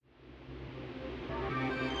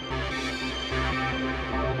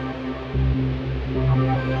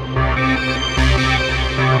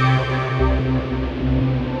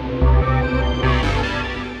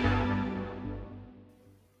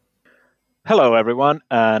Hello, everyone,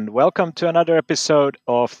 and welcome to another episode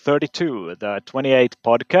of 32, the 28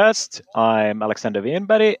 podcast. I'm Alexander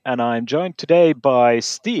Wienberg, and I'm joined today by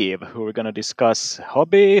Steve, who we're going to discuss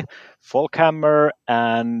hobby, Folkhammer,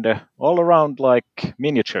 and all around like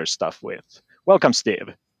miniature stuff with. Welcome, Steve.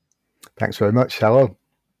 Thanks very much. Hello.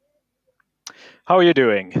 How are you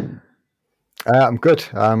doing? I'm good.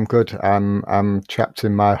 I'm trapped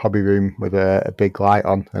in my hobby room with a big light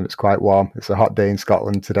on, and it's quite warm. It's a hot day in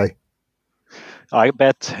Scotland today. I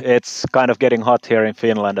bet it's kind of getting hot here in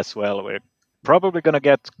Finland as well. We're probably going to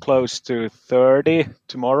get close to 30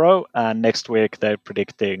 tomorrow, and next week they're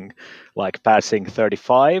predicting like passing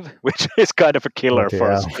 35, which is kind of a killer Bloody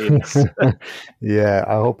for us hell. Finns. Yeah,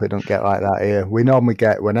 I hope it don't get like that here. We normally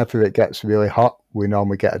get, whenever it gets really hot, we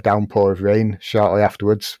normally get a downpour of rain shortly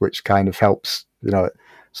afterwards, which kind of helps.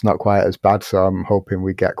 It's not quite as bad, so I'm hoping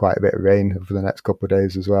we get quite a bit of rain over the next couple of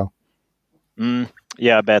days as well.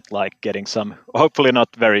 Yeah, I bet like getting some, hopefully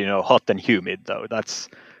not very hot and humid though. That's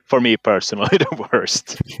for me personally the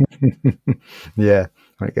worst. Yeah,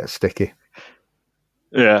 when it gets sticky.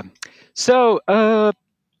 Yeah. So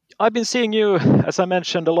I've been seeing you, as I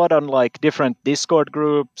mentioned, a lot on like different Discord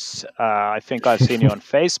groups. I think I've seen you on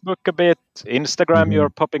Facebook a bit. Instagram, you're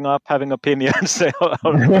popping up having opinions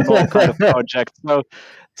on all kind of projects. So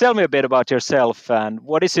tell me a bit about yourself and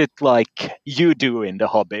what is it like you do in the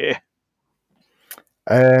hobby?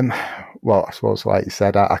 Well, I suppose, like you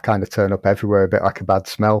said, I kind of turn up everywhere a bit like a bad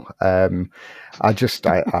smell. I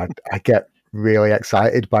get really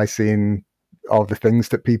excited by seeing all the things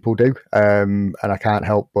that people do, and I can't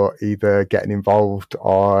help but either getting involved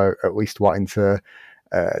or at least wanting to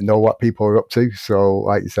know what people are up to. So,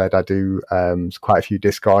 like you said, I do quite a few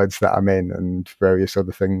Discords that I'm in and various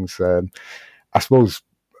other things. I suppose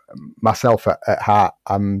myself at heart,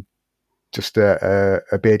 I'm just a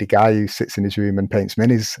bearded guy who sits in his room and paints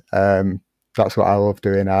minis. That's what I love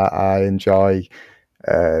doing. I enjoy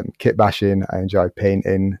kit bashing. I enjoy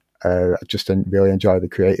painting. I just really enjoy the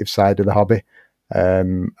creative side of the hobby.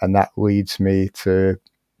 And that leads me to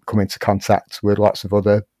come into contact with lots of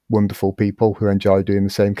other wonderful people who enjoy doing the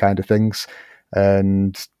same kind of things.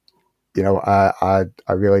 And, I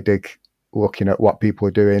really dig looking at what people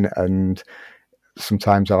are doing, and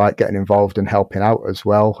sometimes I like getting involved and helping out as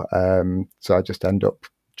well. So I just end up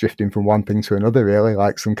drifting from one thing to another, really,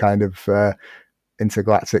 like some kind of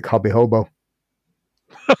intergalactic hobby hobo.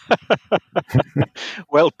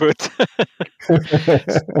 Well put.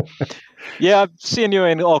 Yeah, I've seen you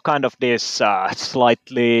in all kind of this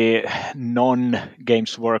slightly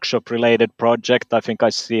non-Games Workshop related project. I think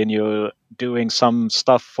I've seen you doing some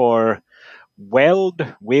stuff for Wold.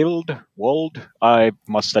 I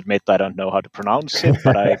must admit I don't know how to pronounce it,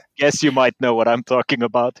 but I guess you might know what I'm talking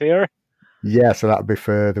about here. Yeah, so that'd be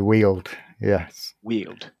for the Weald. Yes,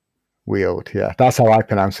 Weald. Yeah, that's how I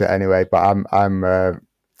pronounce it anyway. But I'm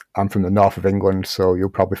from the north of England, so you'll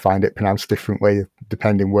probably find it pronounced differently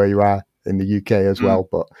depending where you are in the UK as well.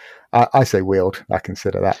 But I say Weald. I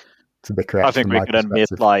consider that to be correct. I think from we my can admit,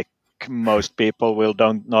 perspective. like most people will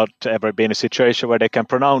don't not ever be in a situation where they can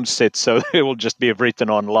pronounce it, so it will just be written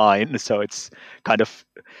online. So it's kind of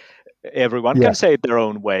everyone Yeah, can say it their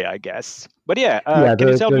own way, I guess. But yeah, yeah, can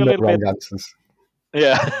you tell there me are a no little bit? wrong answers.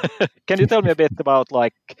 Yeah, can you tell me a bit about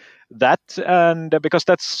like that? And because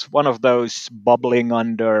that's one of those bubbling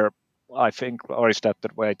under, I think, or is that the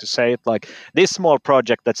way to say it? Like this small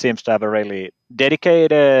project that seems to have a really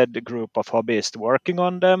dedicated group of hobbyists working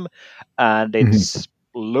on them, and it's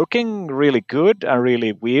looking really good and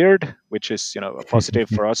really weird, which is a positive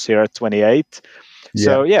for us here at 28. Yeah.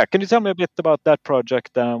 So yeah, can you tell me a bit about that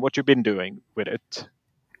project and what you've been doing with it?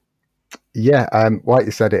 Yeah, like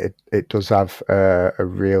you said, it does have a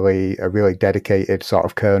really dedicated sort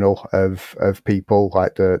of kernel of people.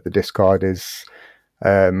 Like the Discord is,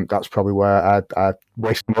 that's probably where I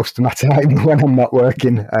waste most of my time when I'm not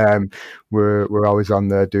working. We're always on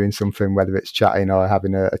there doing something, whether it's chatting or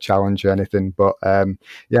having a challenge or anything. But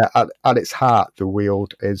yeah, at its heart, the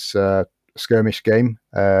Weald is a skirmish game.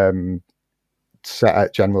 Set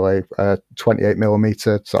at generally 28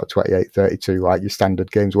 millimeter, sort of 28-32, like your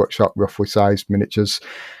standard Games Workshop roughly sized miniatures,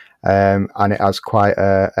 and it has quite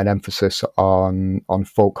an emphasis on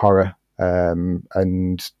folk horror,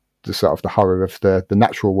 and the sort of the horror of the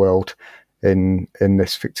natural world in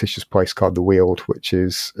this fictitious place called the Weald, which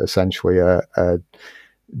is essentially a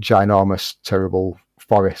ginormous, terrible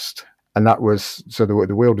forest. And that was so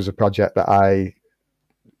the Weald was a project that I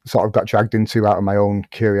sort of got dragged into out of my own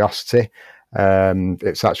curiosity.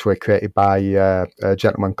 It's actually created by a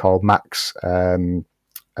gentleman called Max, and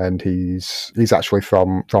he's actually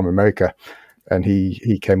from America, and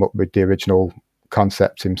he came up with the original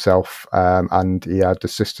concept himself, and he had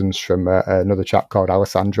assistance from another chap called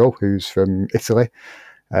Alessandro, who's from Italy.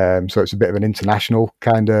 So it's a bit of an international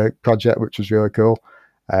kind of project, which was really cool.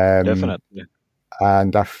 Definitely.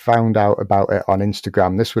 And I found out about it on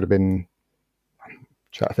Instagram. This would have been,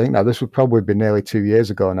 I think now this would probably be nearly 2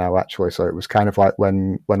 years ago now, actually. So it was kind of like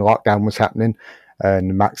when lockdown was happening,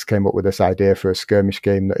 and Max came up with this idea for a skirmish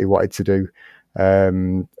game that he wanted to do,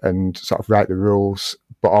 and sort of write the rules,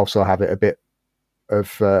 but also have it a bit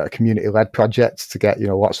of a community-led project to get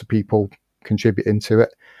lots of people contributing to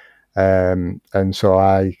it. And so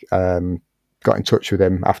I got in touch with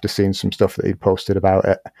him after seeing some stuff that he'd posted about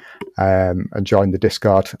it, and joined the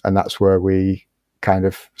Discord, and that's where we kind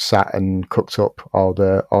of sat and cooked up all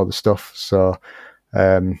the stuff. So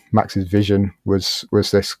Max's vision was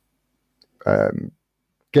this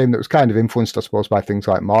game that was kind of influenced, I suppose, by things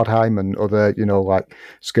like Mordheim and other, like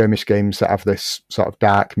skirmish games that have this sort of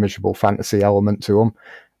dark, miserable fantasy element to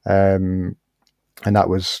them. And that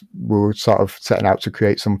was, we were sort of setting out to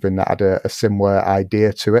create something that had a similar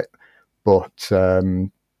idea to it, but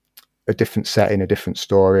a different setting, a different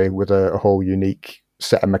story with a whole unique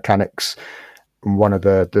set of mechanics. And one of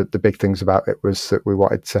the big things about it was that we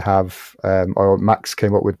wanted to have, or Max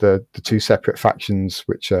came up with the two separate factions,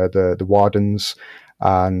 which are the Wardens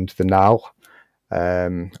and the Nal.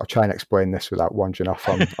 I'll try and explain this without wandering off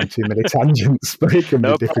on too many tangents, but it can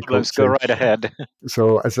No be difficult. problems. Go right ahead.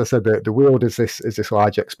 So, as I said, the world is this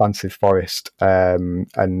large, expansive forest, and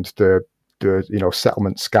the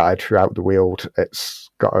settlement scattered throughout the world. It's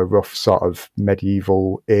got a rough sort of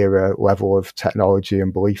medieval era level of technology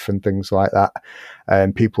and belief and things like that.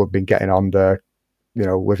 And people have been getting on there,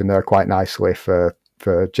 living there quite nicely for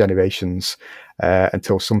generations,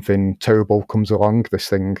 until something terrible comes along. This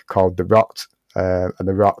thing called the Rot, and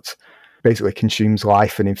the Rot basically consumes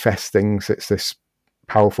life and infests things. It's this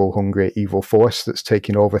powerful, hungry, evil force that's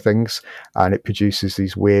taking over things, and it produces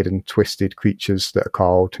these weird and twisted creatures that are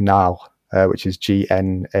called Gnarl, which is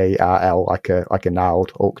Gnarl, like a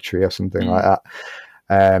gnarled oak tree or something like that.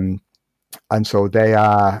 And so they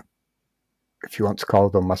are, if you want to call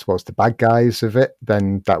them, I suppose, the bad guys of it,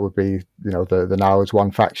 then that would be, the Gnarl is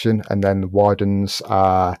one faction, and then the Wardens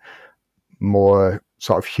are more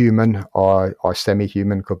sort of human or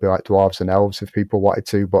semi-human, could be like dwarves and elves if people wanted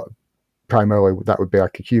to, but primarily that would be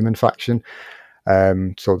like a human faction.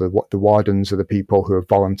 So the Wardens are the people who have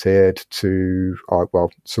volunteered to, or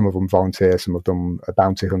well, some of them volunteer, some of them are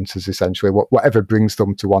bounty hunters, essentially. Whatever brings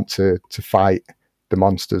them to want to fight the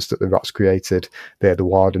monsters that the Rot's created, they're the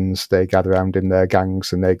Wardens. They gather around in their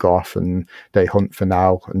gangs and they go off and they hunt for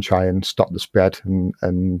now and try and stop the spread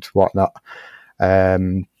and whatnot.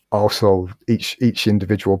 Also, each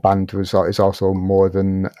individual band is also more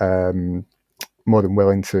than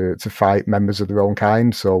willing to fight members of their own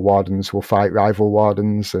kind. So Wardens will fight rival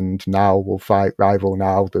Wardens, and Gnarl will fight rival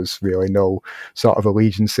Gnarl. There's really no sort of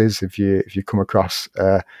allegiances. If you come across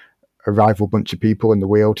a rival bunch of people in the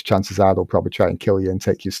world, chances are they'll probably try and kill you and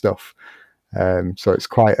take your stuff. So it's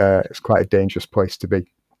quite a dangerous place to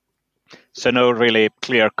be. So no really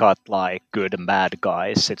clear cut like good and bad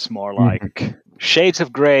guys. It's more like shades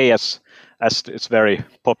of grey, as it's very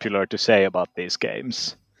popular to say about these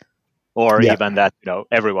games. Or even that,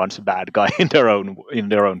 everyone's a bad guy in their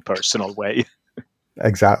own personal way.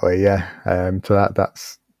 Exactly, yeah. So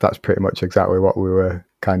that's pretty much exactly what we were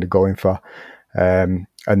kind of going for. And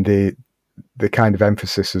the kind of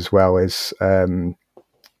emphasis as well is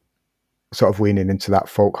sort of leaning into that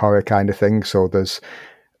folk horror kind of thing. So there's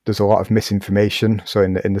a lot of misinformation. So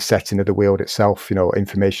in the setting of the world itself,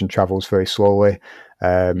 information travels very slowly,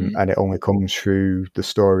 and it only comes through the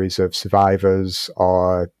stories of survivors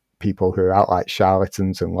or people who are outright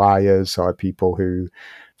charlatans and liars, or people who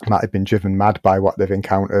might have been driven mad by what they've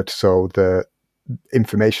encountered. So the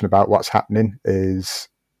information about what's happening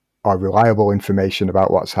or reliable information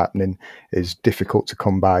about what's happening is difficult to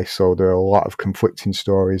come by. So there are a lot of conflicting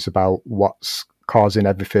stories about what's causing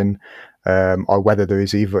everything, or whether there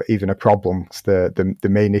is even a problem. The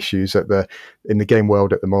main issues in the game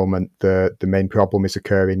world at the moment, the main problem is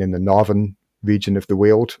occurring in the northern region of the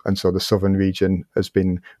world, and so the southern region has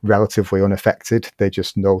been relatively unaffected. They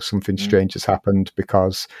just know something strange has happened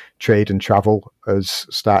because trade and travel has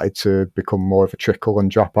started to become more of a trickle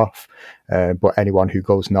and drop off, but anyone who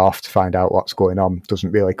goes north to find out what's going on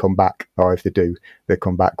doesn't really come back, or if they do, they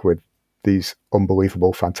come back with these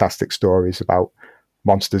unbelievable, fantastic stories about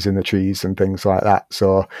monsters in the trees and things like that.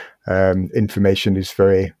 So information is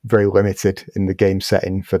very, very limited in the game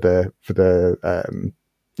setting for the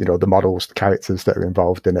the models, the characters that are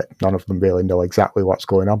involved in it. None of them really know exactly what's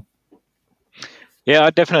going on. Yeah, I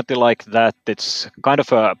definitely like that. It's kind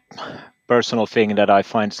of a personal thing that I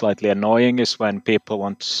find slightly annoying is when people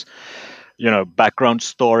want, background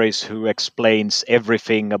stories who explains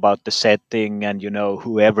everything about the setting and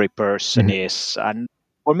who every person Mhm. is. And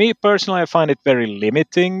for me personally, I find it very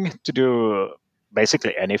limiting to do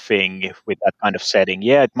basically anything with that kind of setting.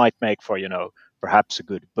 Yeah, it might make for perhaps a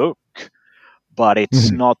good book, but it's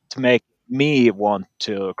Mhm. not make me want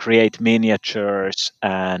to create miniatures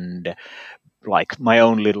and like my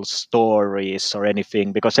own little stories or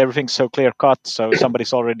anything, because everything's so clear cut, so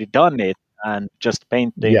somebody's already done it, and just Yeah.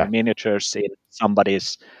 painting miniatures in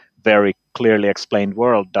somebody's very clearly explained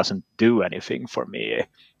world doesn't do anything for me.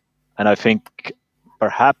 And I think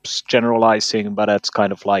perhaps generalizing, but that's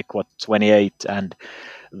kind of like what 28 and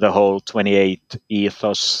the whole 28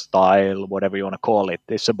 ethos style, whatever you want to call it,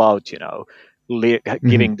 is about, Mhm.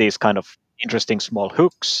 giving these kind of interesting small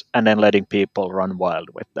hooks and then letting people run wild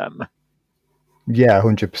with them. Yeah,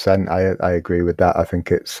 100%. I agree with that. I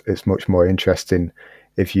think it's much more interesting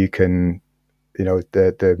if you can,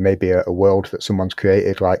 the maybe a world that someone's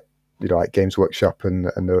created, like like Games Workshop, and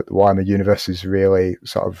the Warhammer universe is really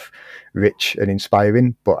sort of rich and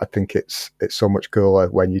inspiring. But I think it's so much cooler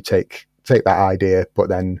when you take that idea, but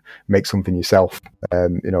then make something yourself.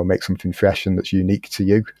 Make something fresh and that's unique to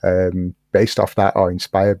you, based off that or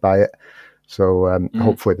inspired by it. So Mm,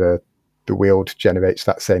 hopefully the Wield generates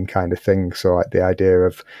that same kind of thing. So like the idea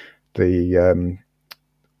of the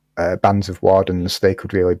bands of wardens, they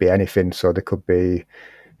could really be anything. So they could be,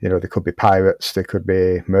 they could be pirates, they could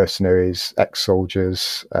be mercenaries,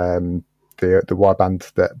 ex-soldiers. The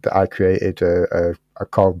warband that I created, I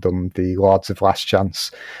called them the Lords of Last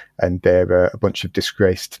Chance, and they're a bunch of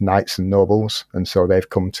disgraced knights and nobles, and so they've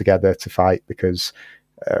come together to fight because,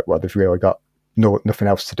 well, they've really got nothing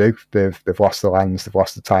else to do. They've lost the lands, they've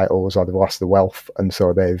lost the titles, or they've lost the wealth, and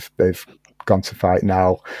so they've gone to fight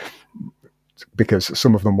now because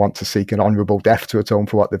some of them want to seek an honourable death to atone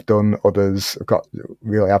for what they've done. Others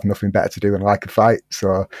really have nothing better to do and like a fight.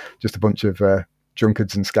 So just a bunch of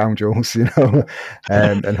drunkards and scoundrels,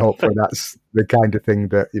 and hopefully that's the kind of thing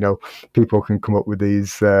that people can come up with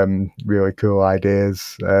these really cool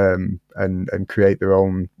ideas, and create their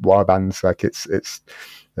own war bands. Like it's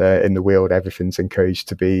in the Wield, everything's encouraged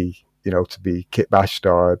to be to be kit bashed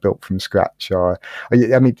or built from scratch. Or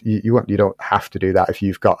I mean, you don't have to do that if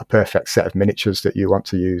you've got a perfect set of miniatures that you want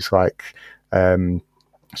to use, like some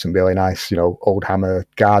really nice, old hammer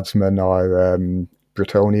guardsmen or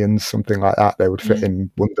Bretonians, something like that. They would fit mm.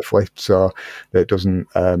 in wonderfully. So it doesn't.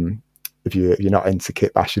 If you're not into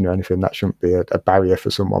kit bashing or anything, that shouldn't be a barrier for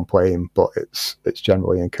someone playing. But it's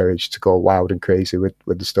generally encouraged to go wild and crazy with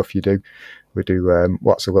the stuff you do. We do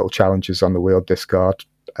lots of little challenges on the Wield Discord,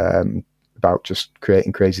 about just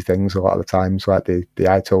creating crazy things a lot of the times, like the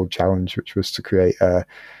iToad challenge, which was to create a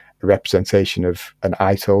representation of an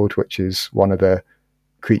iToad, which is one of the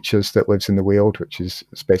creatures that lives in the Wield, which is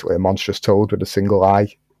it's basically a monstrous toad with a single eye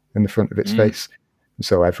in the front of its Mm. face. And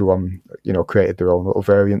so everyone, created their own little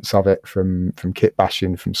variants of it from kit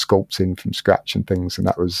bashing, from sculpting from scratch and things, and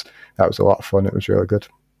that was a lot of fun. It was really good.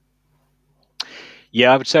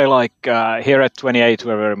 Yeah, I would say like here at 28,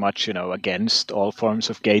 we're very much against all forms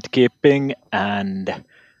of gatekeeping, and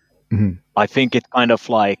Mhm. I think it kind of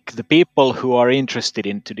like the people who are interested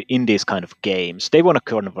in these kind of games, they want to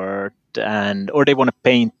convert and or they want to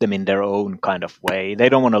paint them in their own kind of way. They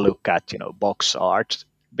don't want to look at box art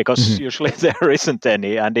because Mhm. usually there isn't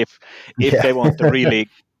any. And if Yeah. they want a really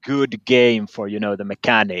good game for the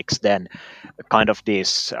mechanics, then kind of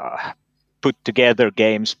these put together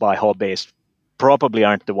games by hobbyists probably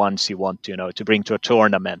aren't the ones you want to bring to a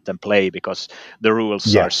tournament and play, because the rules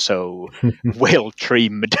Yeah. are so well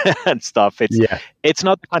trimmed and stuff. Yeah. It's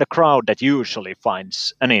not the kind of crowd that usually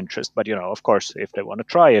finds an interest, but of course, if they want to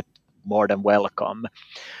try it, more than welcome.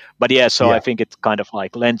 But yeah, so I Yeah. think it kind of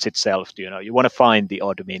like lends itself to you want to find the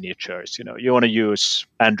odd miniatures. You want to use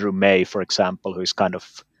Andrew May, for example, who's kind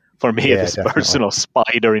of for me Yeah, this definitely. personal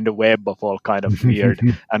spider in the web of all kind of weird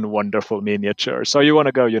and wonderful miniatures. So you want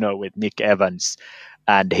to go with Nick Evans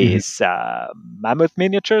and Mhm. his mammoth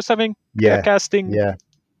miniatures, I think, Yeah. casting Yeah.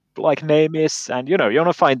 like name is, and you want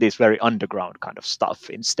to find this very underground kind of stuff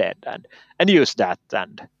instead, and use that,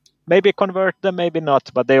 and maybe convert them, maybe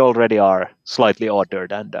not, but they already are slightly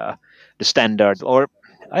ordered than the standard, or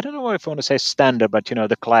I don't know if I want to say standard, but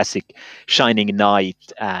the classic shining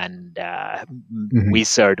knight and Mhm.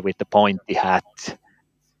 wizard with the pointy hat.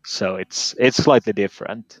 So it's slightly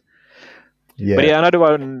different. But Yeah. yeah, another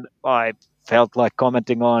one I felt like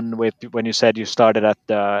commenting on with when you said you started at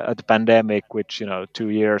the pandemic, which 2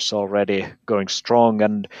 years already going strong,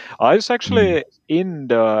 and I was Mm. actually in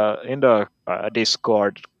the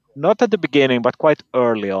Discord not at the beginning, but quite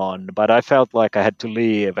early on. But I felt like I had to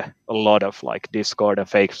leave a lot of like Discord and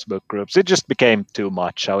Facebook groups. It just became too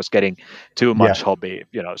much. I was getting too Yeah. much hobby,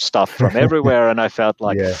 stuff from everywhere, and I felt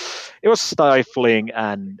like Yeah. it was stifling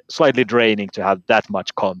and slightly draining to have that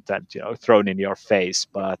much content, thrown in your face.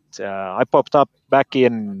 But I popped up back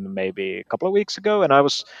in maybe a couple of weeks ago, and I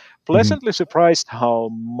was Mhm. pleasantly surprised how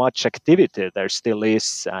much activity there still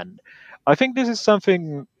is. And I think this is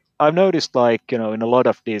something I've noticed, like, in a lot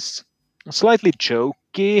of these slightly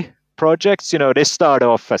jokey projects, they start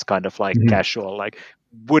off as kind of like Mhm. casual, like,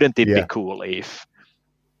 wouldn't it be Yeah. cool if?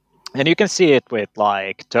 And you can see it with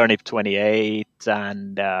like Turnip 28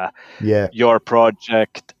 and Yeah. your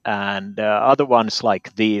project and other ones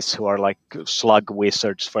like these who are like Slug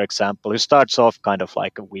Wizards, for example, who starts off kind of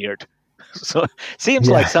like a weird. So seems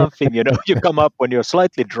like Yeah. something you come up when you're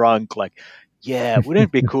slightly drunk, like, yeah, wouldn't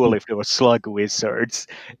it be cool if there were Slug Wizards?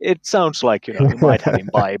 It sounds like you might have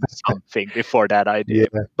imbibed something before that idea,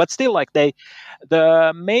 Yeah. but still, like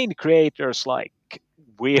the main creators like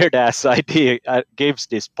weird ass idea gives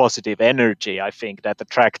this positive energy, I think, that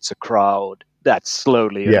attracts a crowd that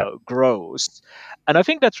slowly Yeah. grows. And I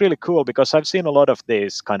think that's really cool because I've seen a lot of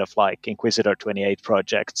these kind of like Inquisitor 28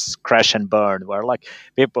 projects crash and burn, where like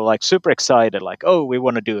people like super excited, like, oh, we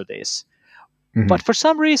want to do this, but Mhm. for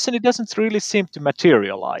some reason it doesn't really seem to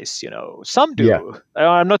materialize. Some Yeah. do.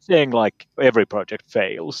 I'm not saying like every project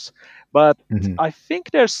fails, but Mhm. I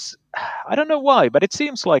think there's, I don't know why, but it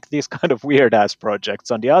seems like these kind of weird ass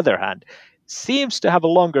projects, on the other hand, seems to have a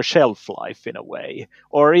longer shelf life in a way,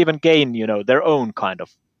 or even gain their own kind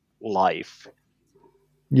of life.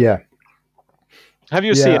 Yeah. Have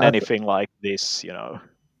you seen Yeah. anything like this?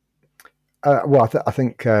 Well, I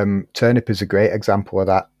think Turnip is a great example of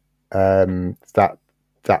that. That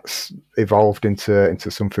that's evolved into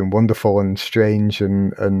something wonderful and strange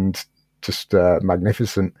and just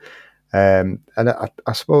magnificent. And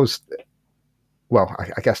I suppose, well,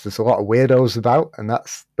 I guess there's a lot of weirdos about, and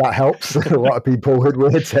that helps. A lot of people with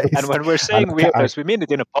weird And taste, when we're and saying weirdos, we mean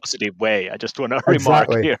it in a positive way. I just want to remark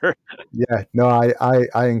exactly. here. Yeah, no,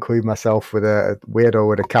 I include myself with a weirdo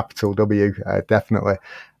with a capital W, definitely.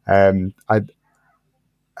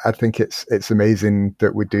 I think it's amazing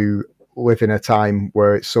that we do live in a time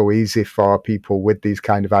where it's so easy for people with these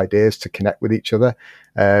kind of ideas to connect with each other,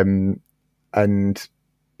 and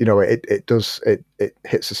it does it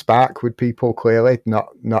hits a spark with people. Clearly, not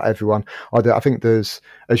everyone. I think there's,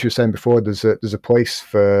 as you were saying before, there's a place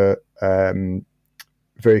for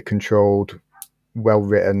very controlled, well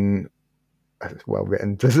written.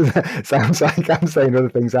 Sounds like I'm saying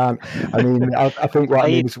other things aren't. I mean, I think what I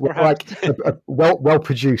mean Light, is perhaps. like a well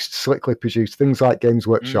produced, slickly produced things like Games Mm,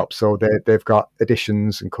 Workshop. So they've got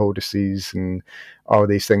editions and codices and all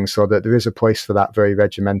these things, so that there is a place for that very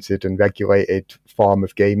regimented and regulated form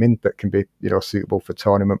of gaming that can be suitable for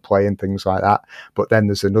tournament play and things like that. But then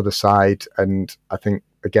there's another side, and I think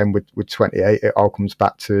again with 28, it all comes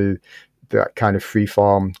back to that kind of free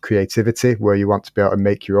form creativity where you want to be able to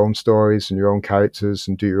make your own stories and your own characters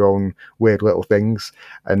and do your own weird little things,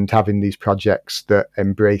 and having these projects that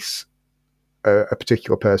embrace a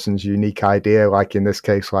particular person's unique idea. Like in this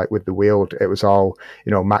case, like with the Wield, it was all,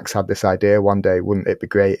 Max had this idea one day, wouldn't it be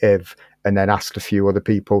great if, and then asked a few other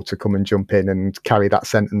people to come and jump in and carry that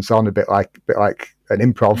sentence on, a bit like an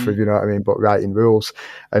improv, if mm, you know what I mean, but writing rules.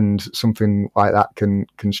 And something like that can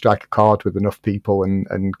strike a chord with enough people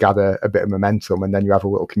and gather a bit of momentum, and then you have a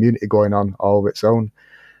little community going on all of its own.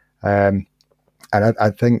 um, and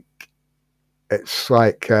I think it's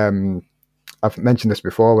like, I've mentioned this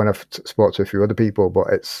before when I've spoke to a few other people, but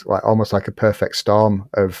it's like almost like a perfect storm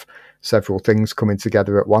of several things coming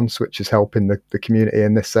together at once, which is helping the community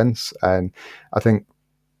in this sense. And I think,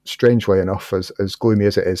 strangely enough, as gloomy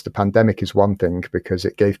as it is, the pandemic is one thing because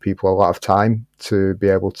it gave people a lot of time to be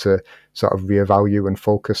able to sort of reevaluate and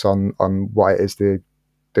focus on what it is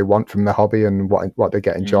they want from the hobby and what they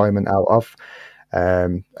get mm, enjoyment out of.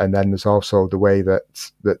 And then there's also the way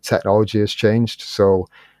that technology has changed. So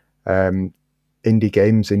um, indie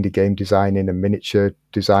game designing and miniature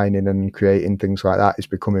designing and creating things like that is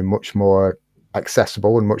becoming much more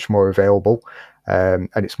accessible and much more available. And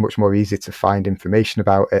it's much more easy to find information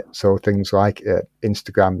about it. So things like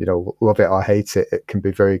Instagram, love it or hate it, it can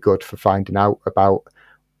be very good for finding out about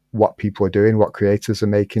what people are doing, what creators are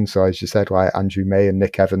making. So as you said, like Andrew May and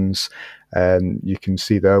Nick Evans, you can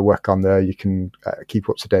see their work on there. You can keep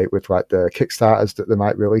up to date with like the Kickstarters that they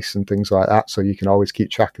might release and things like that. So you can always keep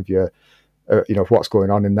track of what's going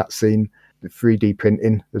on in that scene. The 3D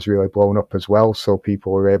printing has really blown up as well, so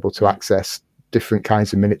people are able to mm. access different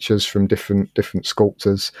kinds of miniatures from different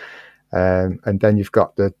sculptors. And then you've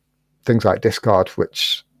got the things like Discord,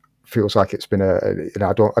 which feels like it's been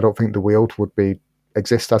I don't think the Weald would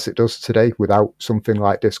exist as it does today without something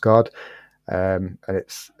like Discord. And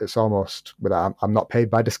it's almost without, I'm not paid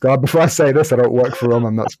by Discord before I say this. I don't work for them.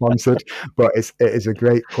 I'm not sponsored, but it is a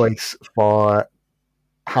great place for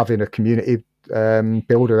having a community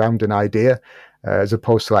build around an idea, as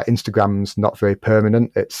opposed to like Instagram's not very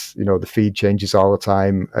permanent. It's, the feed changes all the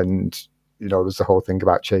time, and there's the whole thing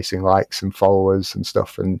about chasing likes and followers and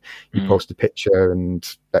stuff, and you post a picture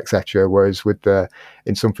and etc. Whereas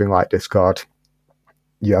in something like Discord,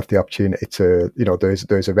 you have the opportunity to,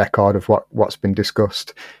 there's a record of what's been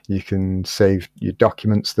discussed. You can save your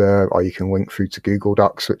documents there, or you can link through to Google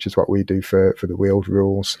Docs, which is what we do for the Weald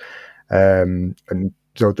rules. And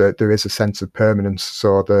so there is a sense of permanence.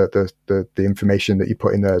 So the information that you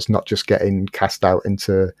put in there is not just getting cast out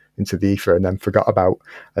into the ether and then forgot about.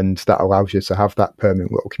 And that allows you to have that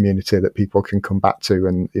permanent little community that people can come back to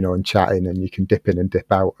and chat in, and you can dip in and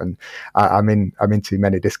dip out. And I'm in too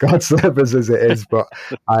many Discord servers as it is, but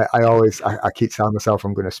I keep telling myself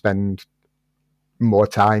I'm going to spend more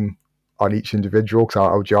time on each individual, because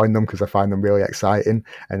I'll join them because I find them really exciting,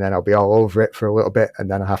 and then I'll be all over it for a little bit,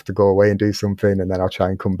 and then I have to go away and do something, and then I'll try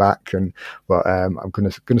and come back. But I'm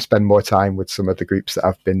going to spend more time with some of the groups that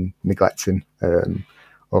I've been neglecting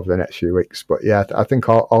over the next few weeks. But yeah, I think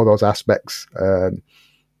all those aspects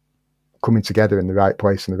coming together in the right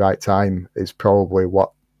place and the right time is probably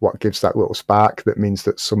what gives that little spark that means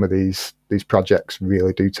that some of these projects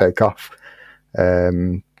really do take off.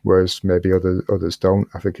 Whereas maybe others don't.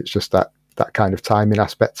 I think it's just that kind of timing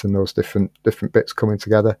aspect and those different bits coming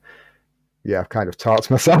together. Yeah, I've kind of talked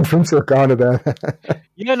myself into a corner there.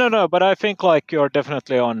 Yeah, no, but I think like you're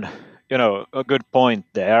definitely on, a good point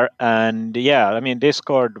there. And yeah, I mean,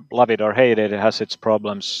 Discord, love it or hate it, it has its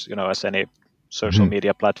problems, as any social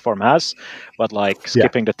media platform has. But like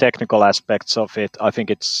skipping the technical aspects of it, I think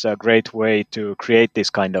it's a great way to create this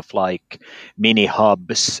kind of like mini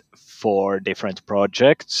hubs for different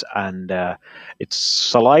projects. And it's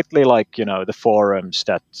slightly like the forums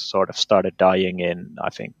that sort of started dying in, I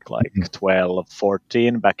think, like 12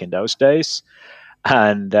 14 back in those days.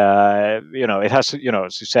 And it has,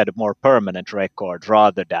 as you said, a more permanent record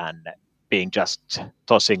rather than being just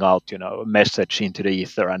tossing out a message into the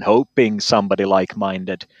ether and hoping somebody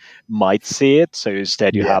like-minded might see it. So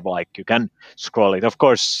instead you have like, you can scroll it. Of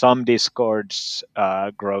course, some Discords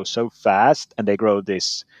grow so fast, and they grow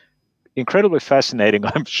this incredibly fascinating,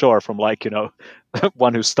 I'm sure, from like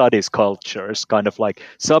one who studies cultures, kind of like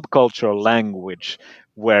subcultural language,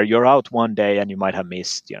 where you're out one day and you might have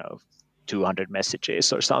missed 200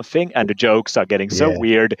 messages or something, and the jokes are getting so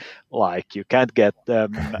weird, like you can't get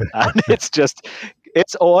them. And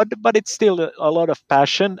it's odd, but it's still a lot of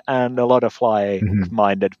passion and a lot of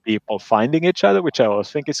like-minded people finding each other, which I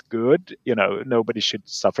always think is good. Nobody should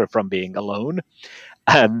suffer from being alone.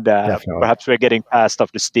 And perhaps we're getting past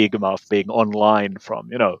of the stigma of being online from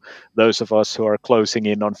those of us who are closing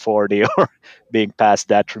in on 40 or being past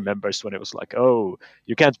that remembers when it was like, oh,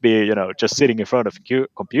 you can't be just sitting in front of a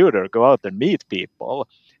computer, go out and meet people.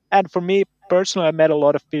 And for me personally, I met a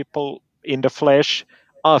lot of people in the flesh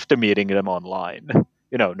after meeting them online,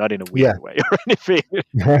 not in a weird way or anything,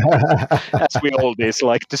 as we all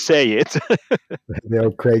dislike to say it. The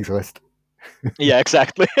old Craigslist. Yeah,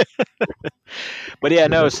 exactly. But yeah,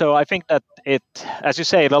 no, so I think that it, as you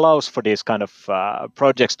say, it allows for these kind of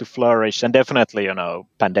projects to flourish. And definitely,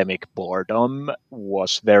 pandemic boredom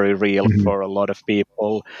was very real for a lot of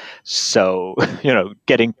people. So,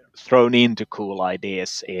 getting thrown into cool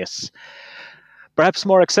ideas is perhaps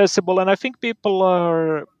more accessible. And I think people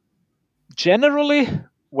are generally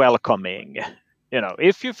welcoming.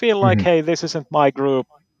 If you feel like, hey, this isn't my group,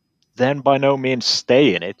 then by no means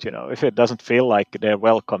stay in it. If it doesn't feel like they're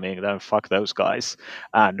welcoming, then fuck those guys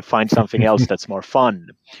and find something else that's more fun.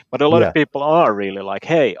 But a lot of people are really like,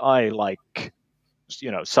 hey, I like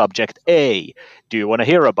subject A, do you want to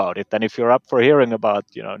hear about it? And if you're up for hearing about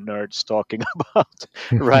nerds talking about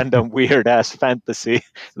random weird ass fantasy,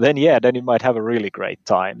 then you might have a really great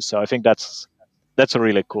time. So I think that's a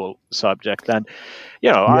really cool subject. And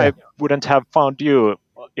I wouldn't have found you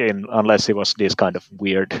in unless it was these kind of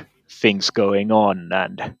weird things going on.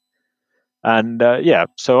 And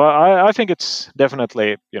so I think it's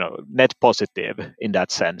definitely net positive in that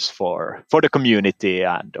sense for the community,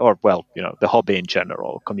 or the hobby in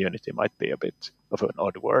general. Community might be a bit of an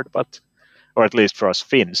odd word, but or at least for us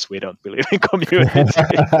Finns, we don't believe in community.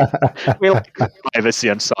 We like privacy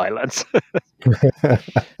and silence.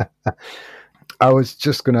 I was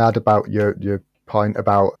just going to add about your point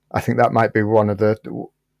about, I think that might be one of the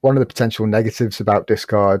one of the potential negatives about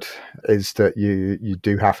Discord is that you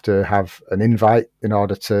do have to have an invite in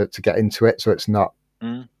order to get into it. So it's not.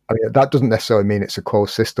 Mm. I mean, that doesn't necessarily mean it's a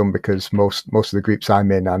closed system, because most of the groups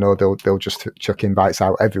I'm in, I know they'll just chuck invites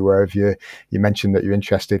out everywhere. If you mention that you're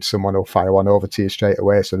interested, someone will fire one over to you straight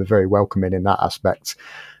away. So they're very welcoming in that aspect.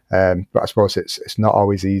 But I suppose it's not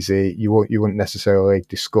always easy. You wouldn't necessarily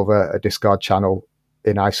discover a Discord channel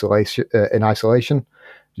in isolation.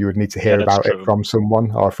 You would need to Yeah, hear that's about it true. from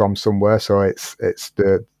someone or from somewhere. So it's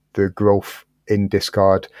the growth in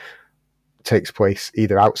Discord takes place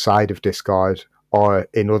either outside of Discord or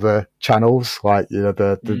in other channels, like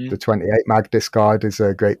the 28 mag Discord is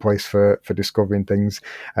a great place for discovering things,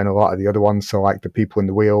 and a lot of the other ones. So like the people in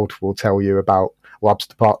the Weald will tell you about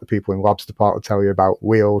Lobster Pot. The people in Lobster Pot will tell you about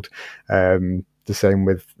Weald. The same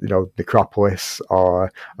with Necropolis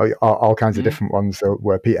or all kinds of different ones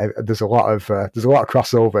where there's a lot of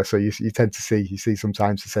crossover. So you tend to see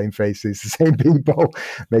sometimes the same faces, the same people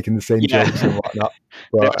making the same Yeah. jokes and whatnot.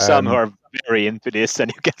 There But are some who are very into this, and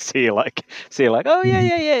you can see like, oh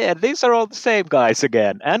yeah, these are all the same guys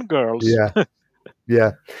again, and girls. yeah,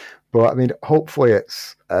 yeah. But I mean, hopefully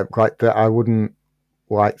it's like that. I wouldn't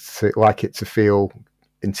like it to feel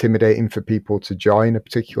intimidating for people to join a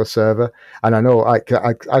particular server. And I know, like,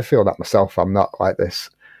 I feel that myself. I'm not like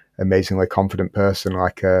this amazingly confident person,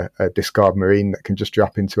 like a Discord Marine that can just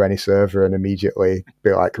drop into any server and immediately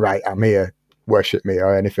be like, right, I'm here, worship me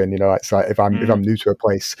or anything. It's like if I'm new to a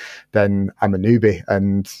place, then I'm a newbie,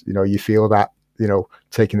 and you feel that.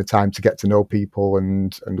 Taking the time to get to know people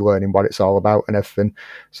and learning what it's all about and everything.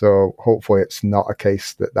 So hopefully it's not a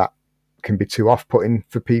case that can be too off-putting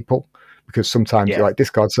for people, because sometimes Yeah. like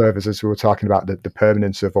Discord servers, as we were talking about, the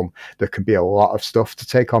permanence of them, there can be a lot of stuff to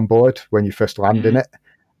take on board when you first land in it.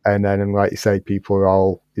 And then, like you say, people are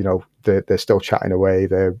all, they're still chatting away,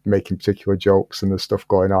 they're making particular jokes, and there's stuff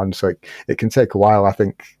going on. So it can take a while, I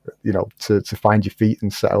think, to find your feet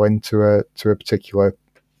and settle into a particular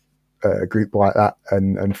group like that,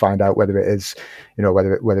 and find out whether it is,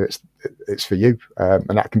 whether it's for you.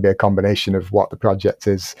 And that can be a combination of what the project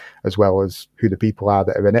is, as well as who the people are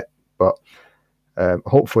that are in it. But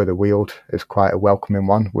hopefully the Weald is quite a welcoming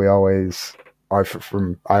one. We always, I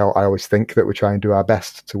always think that we try and do our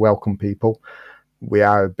best to welcome people. We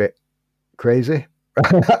are a bit crazy.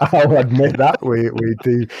 I'll admit that we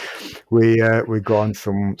do. We go on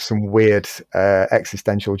some weird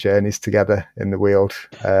existential journeys together in the Weald.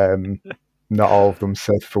 Not all of them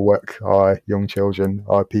safe for work or young children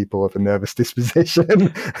or people of a nervous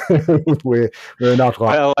disposition. we're not like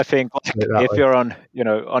Well, I think that if way. you're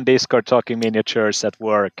on Discord talking miniatures at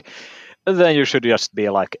work, then you should just be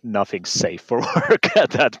like, nothing safe for work at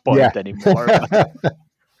that Yeah. point anymore.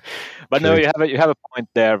 But no, True. you have a point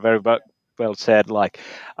there, very well said. Like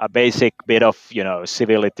a basic bit of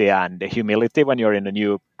civility and humility when you're in a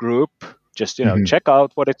new group. Just Mhm. check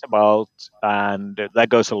out what it's about, and that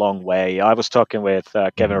goes a long way. I was talking with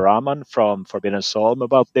Kevin Mhm. Rahman from Forbidden Psalm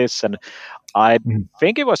about this, and I Mhm.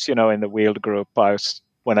 think it was in the Wield group.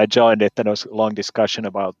 When I joined it, and there was a long discussion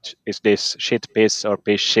about, is this shit piss or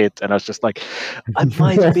piss shit, and I was just like, I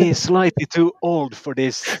might be slightly too old for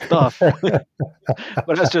this stuff. But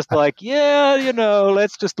I was just like, yeah,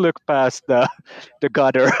 let's just look past the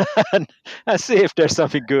gutter and see if there's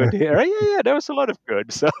something good here. Yeah, there was a lot of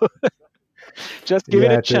good. So just give it a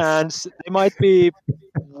Yeah, this. chance. They might be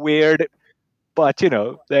weird, but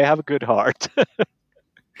they have a good heart.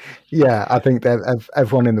 Yeah, I think that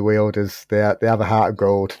everyone in the Weald is they have a heart of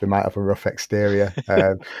gold. They might have a rough exterior.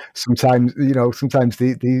 Sometimes, sometimes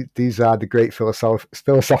these are the great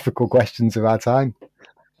philosophical questions of our time.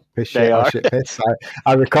 Piss They shit or are. shit piss.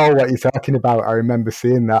 I recall what you're talking about. I remember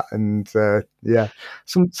seeing that, and yeah,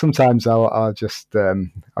 sometimes I'll just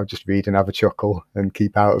read and have a chuckle and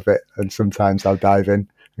keep out of it, and sometimes I'll dive in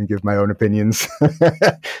and give my own opinions.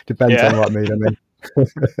 Depends Yeah. on what mood I'm in.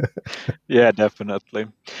 Yeah, definitely.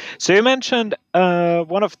 So you mentioned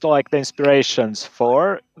one of the inspirations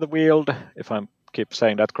for the Wield, if I keep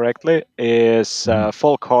saying that correctly, is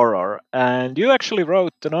folk horror, and you actually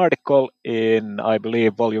wrote an article in, I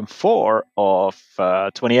believe, volume 4 of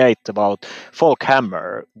 28 about folk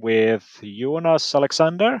hammer with Jonas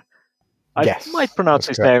Alexander. I might Yes, pronounce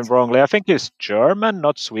that's his name correct. wrongly. I think he's German,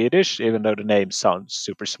 not Swedish, even though the name sounds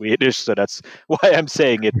super Swedish. So that's why I'm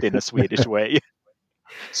saying it in a Swedish way.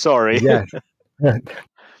 Sorry. Yeah.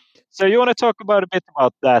 So you want to talk about a bit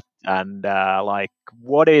about that, and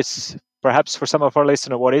what is, perhaps for some of our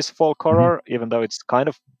listeners, what is folk Mhm. horror, even though it's kind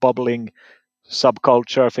of bubbling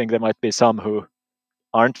subculture. I think there might be some who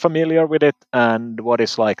aren't familiar with it, and what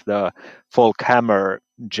is like the folk hammer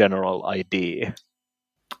general idea.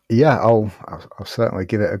 Yeah, I'll certainly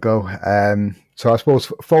give it a go. So I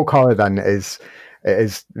suppose folk horror then is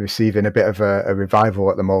receiving a bit of a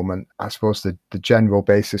revival at the moment. I suppose the general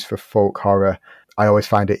basis for folk horror, I always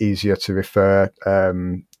find it easier to refer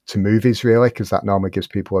to movies really, because that normally gives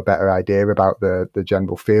people a better idea about the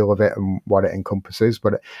general feel of it and what it encompasses.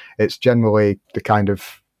 But it's generally the kind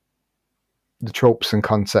of the tropes and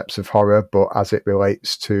concepts of horror, but as it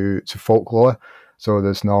relates to folklore. So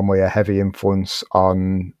there's normally a heavy influence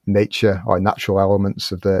on nature or natural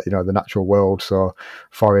elements of the natural world. So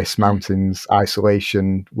forests, mountains,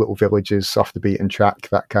 isolation, little villages off the beaten track,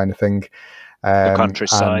 that kind of thing. The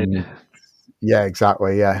countryside. And yeah,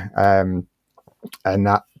 exactly. Yeah. And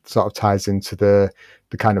that sort of ties into the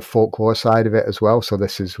kind of folklore side of it as well. So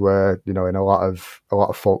this is where, in a lot of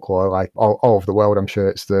folklore, like all over the world, I'm sure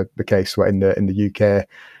it's the case. But in the UK,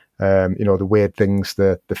 the weird things,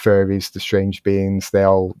 the furries, the strange beings, they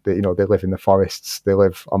live in the forests, they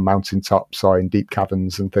live on mountaintops or in deep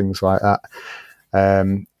caverns and things like that.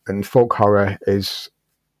 And folk horror is,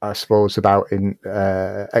 I suppose, about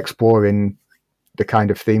exploring the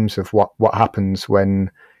kind of themes of what happens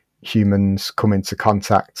when humans come into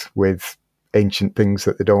contact with ancient things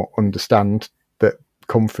that they don't understand, that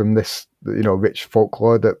come from this rich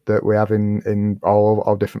folklore that we have in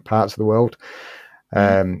all different parts of the world.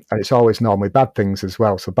 And it's always normally bad things as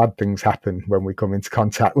well. So bad things happen when we come into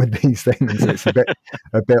contact with these things. It's a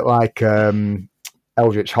bit like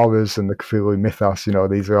Eldritch horrors and the Cthulhu mythos.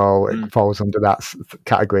 These are all, it falls under that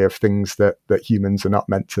category of things that humans are not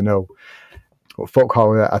meant to know. But folk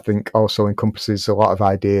horror, I think, also encompasses a lot of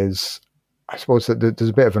ideas. I suppose that there's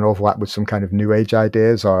a bit of an overlap with some kind of New Age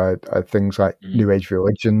ideas or things like New Age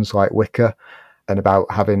religions, like Wicca, and about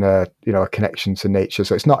having a connection to nature.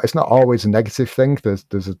 So it's not always a negative thing.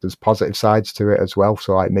 There's positive sides to it as well.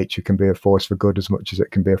 So like nature can be a force for good as much as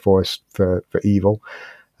it can be a force for evil.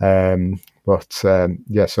 So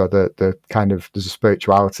the kind of, there's a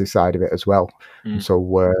spirituality side of it as well. So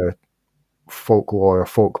where folklore or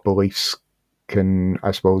folk beliefs can,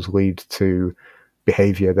 I suppose, lead to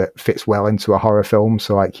behavior that fits well into a horror film.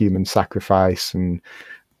 So like human sacrifice and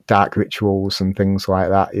dark rituals and things like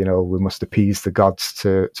that. We must appease the gods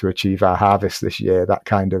to achieve our harvest this year. That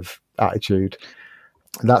kind of attitude.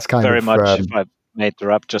 And that's kind very of much. If I may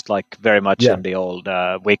interrupt, just like very much yeah. in the old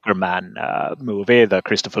Wicker Man movie, the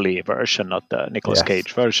Christopher Lee version, not the Nicolas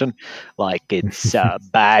Cage version. Like it's a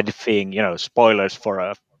bad thing. Spoilers for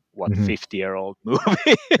a 50-year-old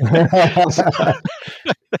movie.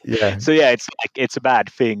 Yeah. So yeah, it's a bad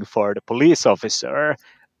thing for the police officer,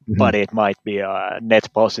 but it might be a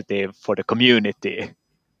net positive for the community.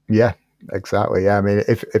 Yeah, exactly. Yeah, I mean,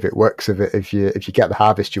 if it works, if you get the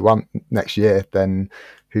harvest you want next year, then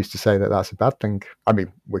who's to say that that's a bad thing? I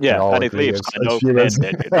mean, we can all and it agree leaves as kind of viewers.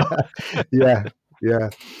 open-ended. Yeah.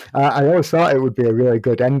 Yeah, I always thought it would be a really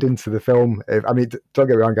good ending to the film. I mean, don't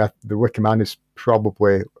get me wrong, The Wicker Man is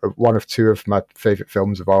probably one of two of my favourite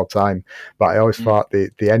films of all time. But I always thought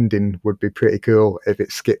the ending would be pretty cool if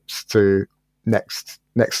it skips to next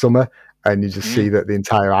summer, and you just see that the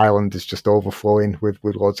entire island is just overflowing with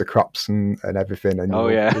loads of crops and everything. And you'll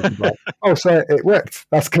be like, oh, so it worked.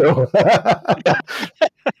 That's cool.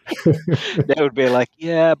 They would be like,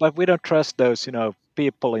 yeah, but we don't trust those,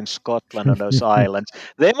 people in Scotland on those islands.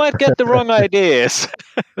 They might get the wrong ideas.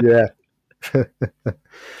 Yeah.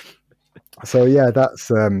 So yeah, that's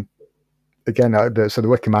again. So the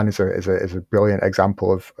Wicker Man is a brilliant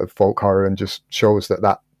example of folk horror, and just shows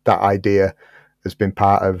that idea has been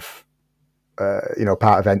part of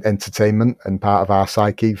entertainment and part of our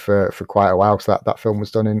psyche for quite a while. So that film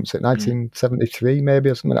was done in 1973 maybe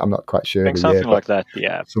or something. I'm not quite sure. I think something like that.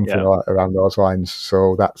 Yeah, something around those lines.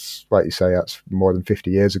 So that's, like you say, that's more than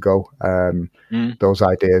 50 years ago. Those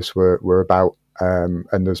ideas were about,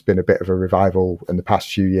 and there's been a bit of a revival in the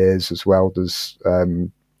past few years as well. There's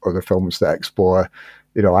other films that explore,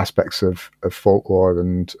 aspects of folklore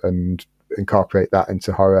and incorporate that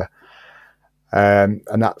into horror. And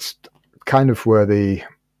that's kind of where the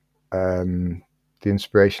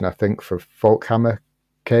inspiration, I think, for Folkhammer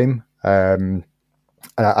came. And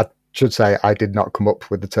I should say I did not come up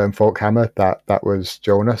with the term Folkhammer. That was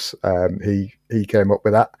Jonas. He came up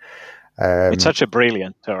with that. It's such a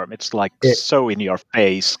brilliant term. It's like so in your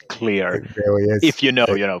face, clear. It really is.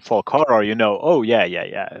 If folk horror, oh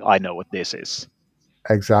yeah, I know what this is.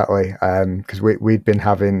 Exactly, because we'd been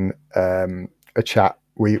having a chat.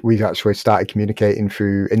 We actually started communicating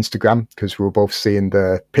through Instagram because we were both seeing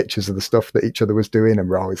the pictures of the stuff that each other was doing, and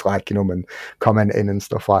we're always liking them and commenting and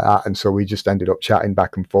stuff like that. And so we just ended up chatting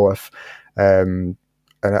back and forth. And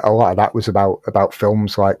a lot of that was about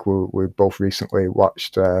films. Like we both recently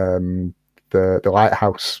watched the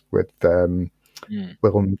Lighthouse with Mm.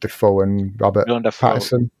 Willem Dafoe and Robert Willem Dafoe.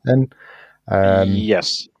 Pattinson in. Um,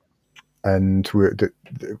 Yes. and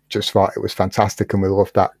just thought it was fantastic, and we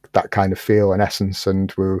loved that kind of feel and essence,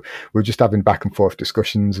 and we were just having back and forth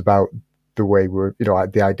discussions about the way we're,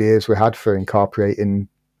 like the ideas we had for incorporating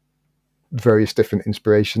various different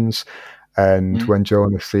inspirations. And Mm. when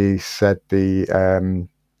Jonas said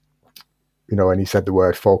when he said the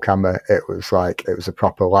word Folkhammer, it was a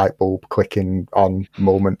proper light bulb clicking on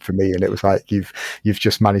moment for me, and it was like you've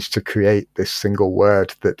just managed to create this single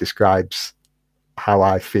word that describes how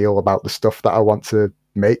I feel about the stuff that I want to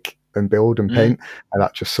make and build and Mm. paint, and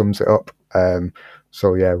that just sums it up.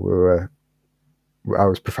 So yeah, I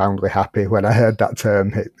was profoundly happy when I heard that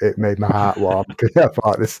term. It made my heart warm because I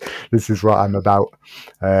thought this is what I'm about.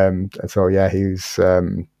 And so yeah, he was.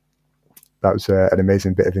 That was an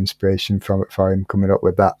amazing bit of inspiration for him coming up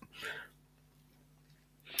with that.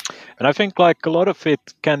 And I think like a lot of it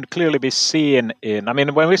can clearly be seen in, I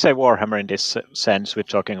mean, when we say Warhammer in this sense, we're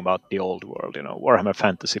talking about the old world, Warhammer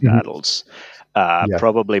Fantasy Battles, Yeah.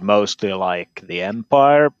 probably mostly like the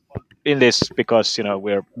Empire in this because,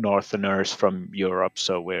 we're Northerners from Europe,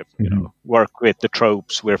 so we're, work with the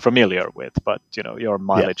tropes we're familiar with, but, your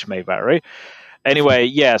mileage may vary. Anyway,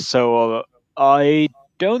 yeah, so I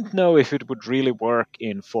don't know if it would really work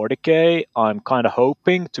in 40K. I'm kind of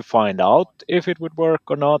hoping to find out if it would work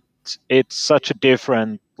or not. It's such a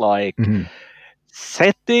different Mm-hmm.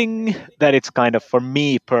 setting that it's kind of, for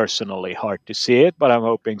me personally, hard to see it, but I'm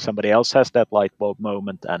hoping somebody else has that light bulb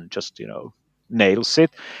moment and just nails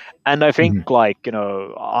it. And I think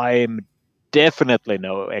Mm-hmm. I'm definitely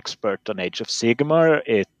no expert on Age of Sigmar.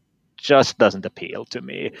 It just doesn't appeal to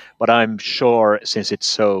me, but I'm sure since it's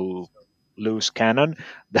so loose cannon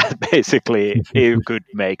that basically you could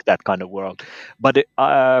make that kind of world. But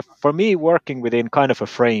for me, working within kind of a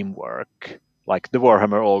framework like the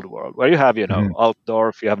Warhammer Old World, where you have Mm-hmm.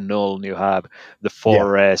 Altdorf, you have Nuln, you have the Yeah.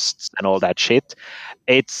 forests and all that shit,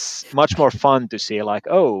 it's much more fun to see like,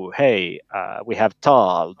 oh hey, we have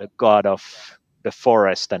Tal, the god of the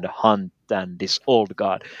forest and the hunt, and this old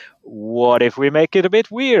god. What if we make it a bit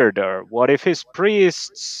weirder? What if his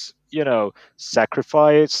priests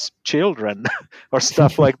sacrifice children or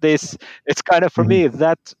stuff like this? It's kind of, for Mm-hmm. me,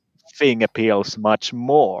 that thing appeals much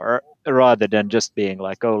more rather than just being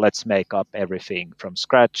like, oh, let's make up everything from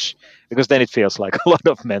scratch, because then it feels like a lot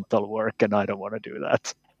of mental work and I don't want to do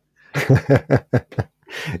that.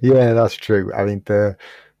 Yeah, that's true. I mean,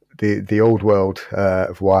 the old world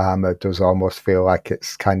of Warhammer does almost feel like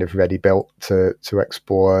it's kind of ready built to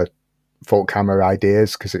explore Folkhammer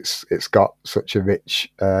ideas, because it's got such a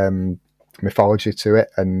rich mythology to it,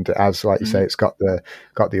 and as like you say, Mm. it's got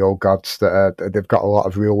the old gods they've got a lot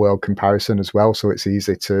of real world comparison as well, so it's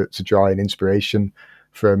easy to draw in inspiration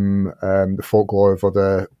from the folklore of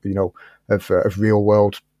other of real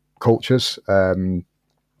world cultures.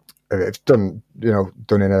 It's done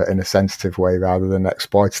in a sensitive way rather than an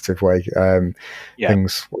exploitative way. Yeah.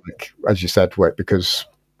 Things like, as you said, because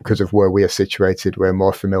of where we are situated, we're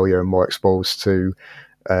more familiar and more exposed to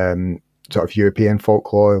sort of European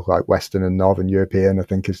folklore, like Western and Northern European. I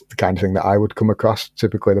think is the kind of thing that I would come across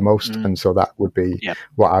typically the most, Mm. and so that would be Yeah.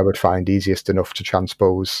 what I would find easiest enough to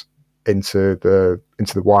transpose into the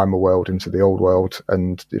Warhammer world, into the old world,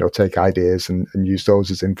 and take ideas and use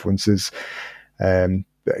those as influences.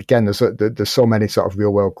 Again, there's so many sort of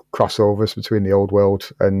real world crossovers between the old world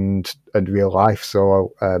and real life.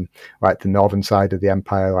 So, like the northern side of the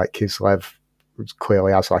empire, like Kislev,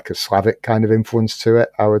 clearly has like a Slavic kind of influence to it,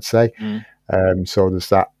 I would say. Mm. So there's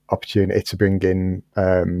that opportunity to bring in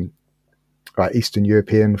like Eastern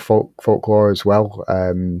European folklore as well,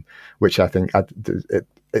 which I think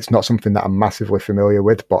it's not something that I'm massively familiar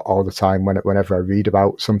with, but all the time whenever I read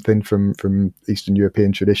about something from Eastern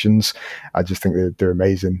European traditions, I just think they're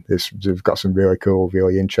amazing. They've got some really cool,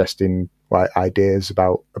 really interesting like ideas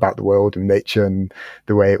about the world and nature and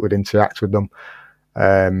the way it would interact with them.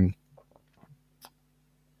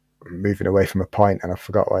 Moving away from a point, and I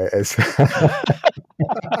forgot what it is.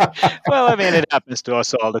 Well, I mean, it happens to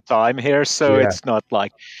us all the time here, so Yeah. it's not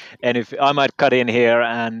like. And if I might cut in here,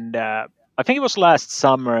 and I think it was last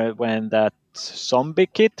summer when that zombie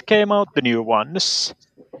kit came out, the new ones.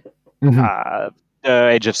 Mm-hmm.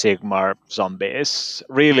 Age of Sigmar Zombies,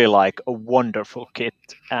 really like a wonderful kit.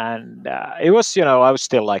 And it was, I was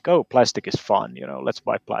still like, oh, plastic is fun, let's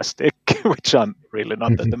buy plastic, which I'm really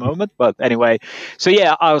not at the moment. But anyway, so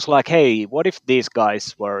yeah, I was like, hey, what if these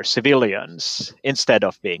guys were civilians instead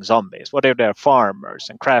of being zombies? What if they're farmers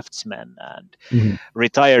and craftsmen and Mhm.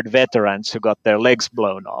 retired veterans who got their legs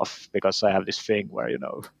blown off? Because I have this thing where,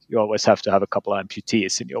 you always have to have a couple of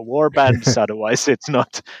amputees in your war bands, otherwise it's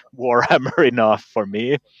not Warhammer enough for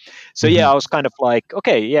me. So yeah, Mhm. I was kind of like,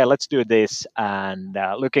 okay, yeah, let's do this. And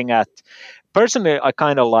looking at, personally, I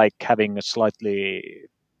kind of like having a slightly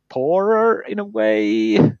poorer in a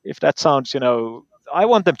way, if that sounds, I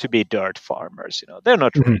want them to be dirt farmers. They're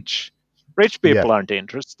not Mhm. rich. Rich Yeah. people aren't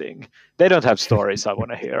interesting. They don't have stories I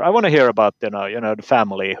want to hear. I want to hear about the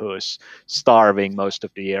family who's starving most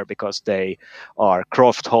of the year because they are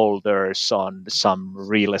croft holders on some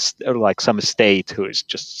real estate, like some estate who is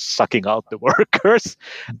just sucking out the workers.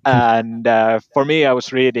 And for me, I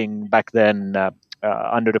was reading back then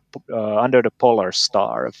Under the Polar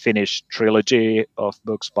Star, a Finnish trilogy of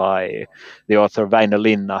books by the author Väinö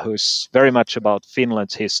Linna, who's very much about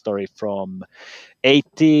Finland's history from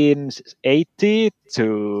 1880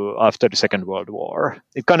 to after the Second World War.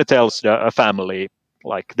 It kind of tells a family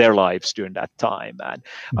like their lives during that time. And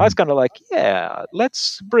I was Mhm. kind of like, yeah,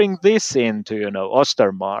 let's bring this into,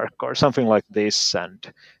 Ostermark or something like this,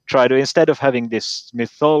 and try to, instead of having this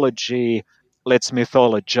mythology, let's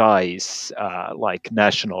mythologize like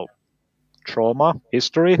national trauma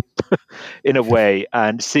history in a way,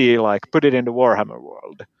 and see, like, put it in the Warhammer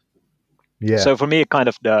world. Yeah. So for me, kind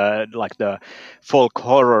of the folk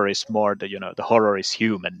horror is more the horror is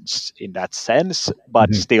humans in that sense, but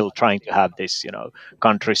Mhm. still trying to have this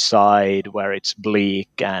countryside where it's bleak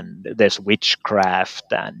and there's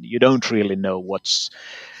witchcraft, and you don't really know what's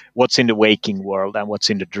in the waking world and what's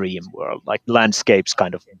in the dream world. Like landscapes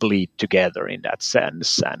kind of bleed together in that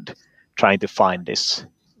sense, and trying to find this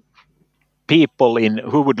people in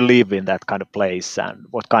who would live in that kind of place, and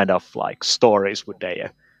what kind of like stories would they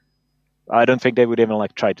I don't think they would even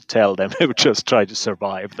like try to tell them. They would just try to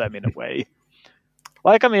survive them in a way.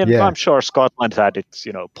 Like, I mean, Yeah. I'm sure Scotland had its,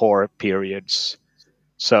 poor periods.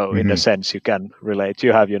 So in a Mhm. sense, you can relate.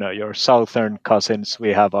 You have, your southern cousins.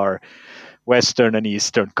 We have our western and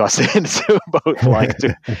eastern cousins who both like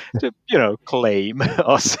to claim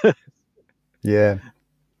us. Yeah.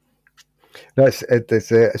 No,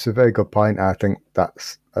 it's a very good point. I think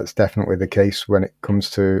that's definitely the case when it comes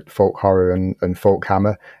to folk horror and folk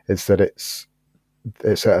hammer. Is that it's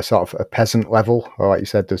at a sort of a peasant level, or like you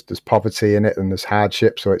said, there's poverty in it and there's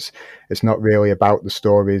hardship. So it's not really about the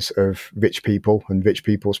stories of rich people and rich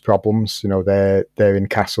people's problems. They're in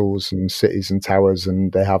castles and cities and towers,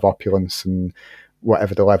 and they have opulence and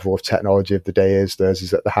whatever the level of technology of the day is. Theirs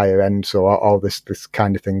is at the higher end. So all this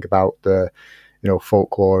kind of thing about the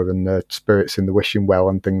folklore and the spirits in the wishing well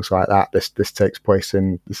and things like that. This takes place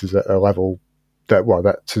in this is at a level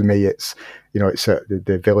that to me it's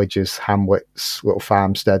the villages, hamlets, little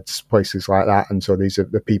farmsteads, places like that. And so these are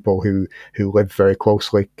the people who live very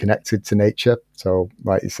closely connected to nature. So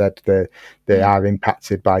like you said, they Mm. are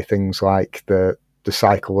impacted by things like the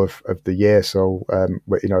cycle of the year. So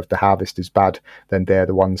if the harvest is bad, then they're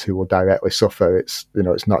the ones who will directly suffer. It's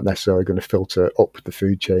not necessarily going to filter up the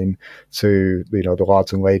food chain to the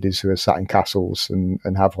lords and ladies who are sat in castles and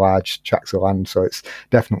have large tracts of land. So it's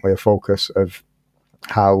definitely a focus of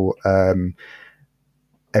how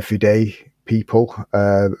everyday people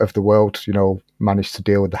of the world, manage to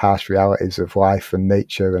deal with the harsh realities of life and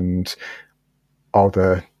nature and all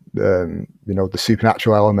the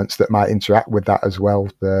supernatural elements that might interact with that as well.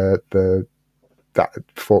 The that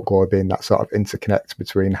folklore being that sort of interconnect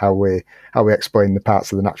between how we explain the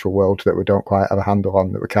parts of the natural world that we don't quite have a handle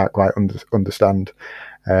on, that we can't quite understand.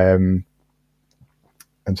 Um,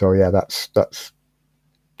 and so yeah, that's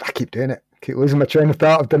I keep doing it. Keep losing my train of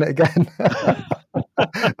thought. I've done it again.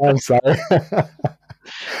 I'm sorry.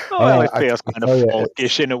 Oh, well, it I feels kind of tell you,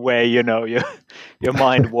 folkish in a way. Your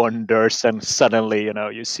mind wanders, and suddenly,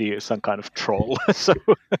 you see some kind of troll. So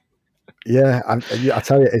yeah, I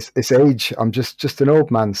tell you, it's age. I'm just an old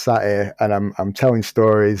man sat here, and I'm telling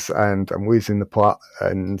stories, and I'm losing the plot,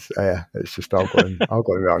 and it's just all going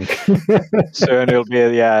wrong. soon it'll be,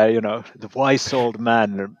 yeah, the wise old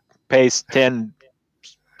man pays 10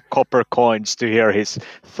 copper coins to hear his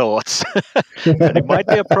thoughts. And it might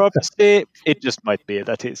be a prophecy. It just might be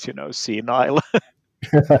that he's, senile.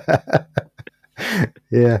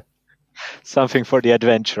 Yeah. Something for the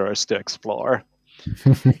adventurers to explore.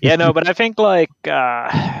 Yeah, no, but I think like in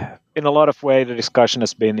a lot of way the discussion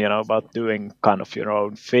has been, about doing kind of your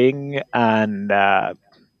own thing, and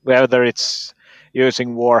whether it's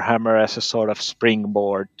using Warhammer as a sort of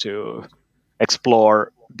springboard to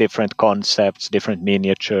explore different concepts, different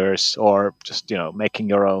miniatures, or just making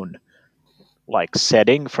your own like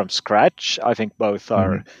setting from scratch. I think both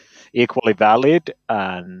are equally valid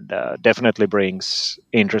and definitely brings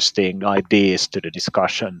interesting ideas to the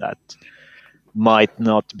discussion that might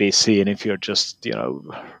not be seen if you're just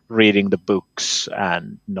reading the books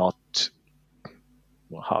and not,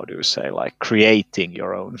 how do you say, like creating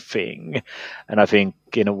your own thing. And I think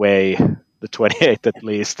in a way the 28 at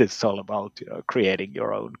least is all about creating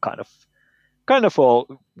your own kind of all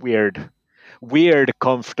weird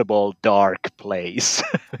comfortable dark place.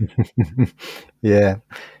 Yeah,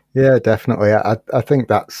 definitely. I think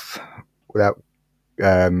that's, without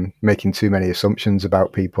making too many assumptions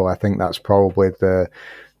about people, I think that's probably the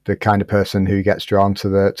kind of person who gets drawn to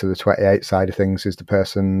the 28 side of things is the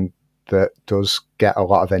person that does get a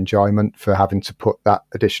lot of enjoyment for having to put that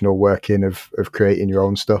additional work in of creating your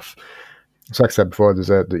own stuff. So like I said before, there's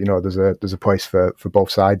a place for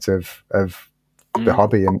both sides of the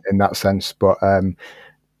hobby in that sense. But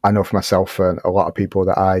I know for myself and a lot of people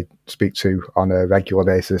that I speak to on a regular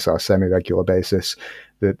basis or semi-regular basis,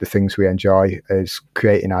 the things we enjoy is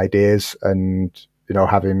creating ideas and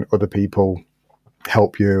having other people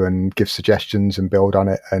help you and give suggestions and build on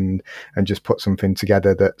it and just put something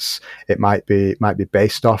together it might be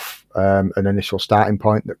based off an initial starting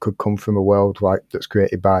point that could come from a world like that's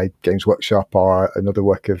created by Games Workshop or another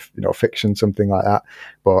work of fiction, something like that.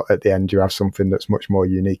 But at the end you have something that's much more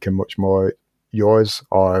unique and much more yours,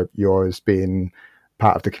 or yours being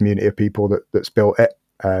part of the community of people that's built it.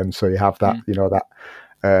 So you have that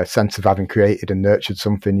that sense of having created and nurtured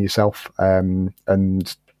something yourself,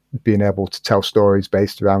 and being able to tell stories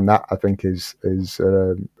based around that, I think is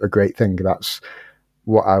a great thing. That's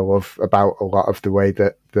what I love about a lot of the way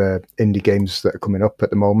that the indie games that are coming up at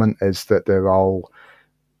the moment is that they're all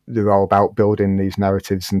about building these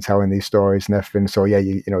narratives and telling these stories and everything. So yeah,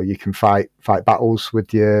 you can fight battles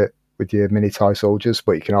with your mini toy soldiers,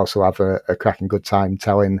 but you can also have a cracking good time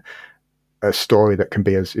telling a story that can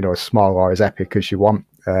be as as small or as epic as you want.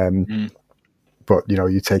 But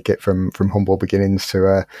you take it from humble beginnings to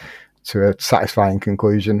a satisfying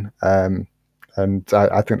conclusion. And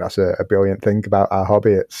I think that's a brilliant thing about our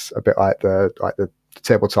hobby. It's a bit like the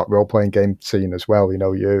tabletop role playing game scene as well.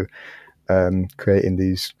 You creating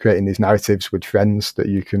these narratives with friends that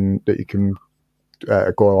you can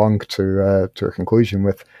go along to a conclusion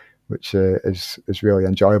with, which is really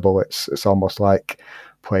enjoyable. It's almost like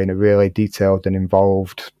playing a really detailed and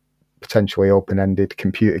involved, potentially open-ended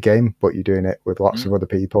computer game, but you're doing it with lots of other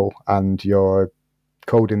people and you're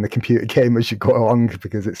coding the computer game as you go along,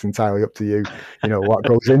 because it's entirely up to you what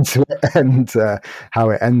goes into it and how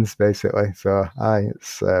it ends, basically. So I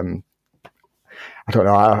don't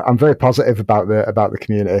know, I'm very positive about the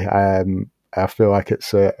community. I feel like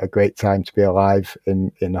it's a great time to be alive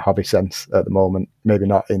in a hobby sense at the moment. Maybe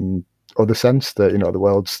not in other sense that the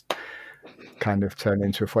world's kind of turned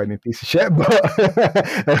into a flaming piece of shit, but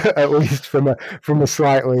at least from a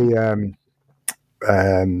slightly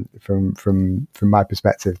from my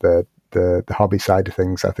perspective, the hobby side of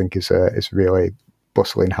things, I think is really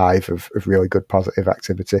bustling hive of really good positive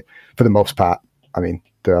activity for the most part. I mean,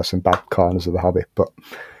 there are some bad corners of the hobby, but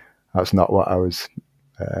that's not what I was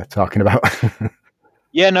talking about.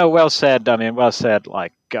 Yeah, no, well said. I mean, well said.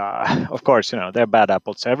 Like, of course, there are bad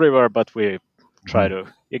apples everywhere, but we try to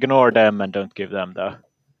ignore them and don't give them the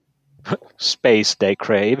space they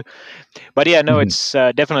crave. But yeah, no, it's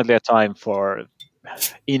definitely a time for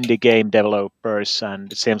indie game developers,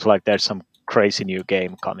 and it seems like there's some crazy new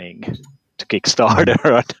game coming to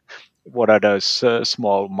Kickstarter. What are those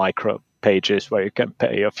small micro pages where you can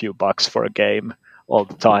pay a few bucks for a game all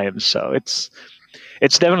the time? So it's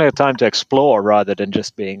definitely a time to explore rather than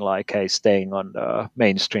just being like, hey, staying on the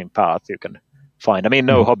mainstream path. You can find, I mean,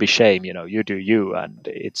 no hobby shame, you do you, and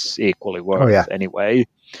it's equally worth anyway.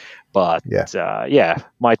 But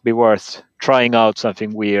might be worth trying out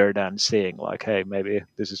something weird and seeing like, hey, maybe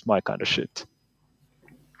this is my kind of shit.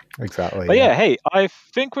 Exactly. But yeah, hey, I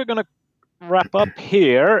think we're gonna wrap up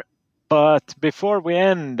here. But before we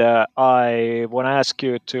end, I want to ask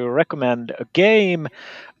you to recommend a game,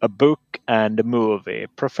 a book, and a movie.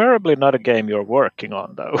 Preferably not a game you're working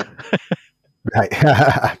on, though. Right.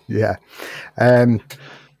 Yeah.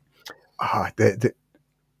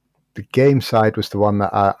 The game side was the one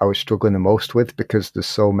that I was struggling the most with, because there's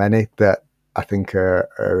so many that I think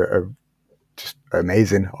are just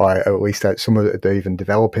amazing, or at least some of it they're even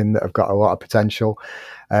developing that have got a lot of potential.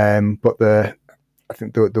 But I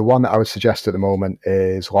think the one that I would suggest at the moment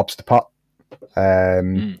is Lobster Pot.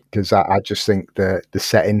 because I just think the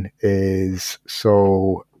setting is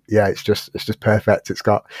so, yeah, it's just perfect. It's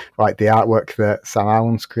got like the artwork that Sam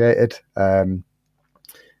Allen's created.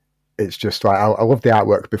 It's just like I love the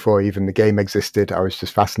artwork before even the game existed. I was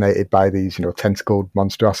just fascinated by these, tentacled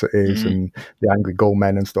monstrosities and the angry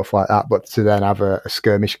gullmen and stuff like that. But to then have a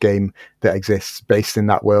skirmish game that exists based in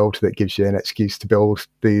that world that gives you an excuse to build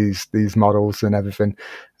these models and everything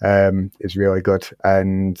is really good.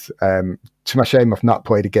 And to my shame, I've not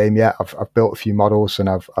played a game yet. I've built a few models and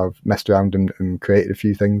I've messed around and created a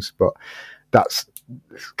few things, but that's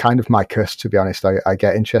kind of my curse, to be honest. I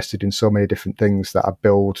get interested in so many different things that I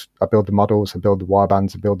build the models, I build the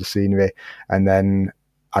warbands, I build the scenery, and then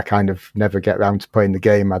I kind of never get around to playing the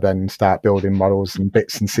game. I then start building models and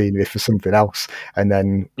bits and scenery for something else, and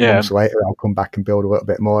then months later I'll come back and build a little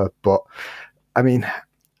bit more. But I mean,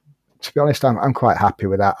 to be honest, I'm quite happy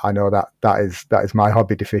with that. I know that is my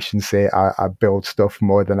hobby deficiency. I build stuff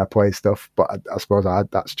more than I play stuff, but I suppose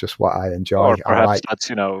that's just what I enjoy. Or perhaps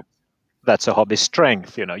that's a hobby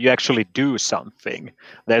strength. You actually do something.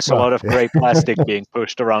 There's a lot of grey plastic being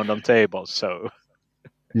pushed around on tables. So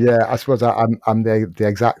yeah, I suppose I'm the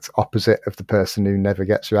exact opposite of the person who never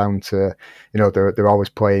gets around to, they're always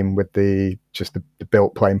playing with the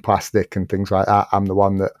built plain plastic and things like that. I'm the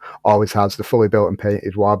one that always has the fully built and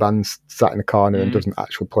painted warbands sat in the corner and doesn't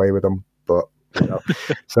actually play with them. But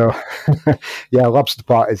so yeah, Lobster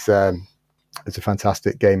Pot is. It's a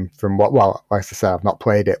fantastic game from like I say, I've not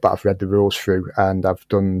played it, but I've read the rules through and I've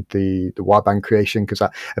done the warband creation because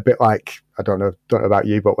a bit like, I don't know about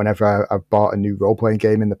you, but whenever I've bought a new role-playing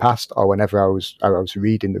game in the past, or whenever I was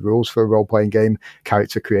reading the rules for a role-playing game,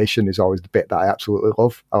 character creation is always the bit that I absolutely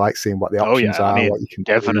love. I like seeing what the options are, what you can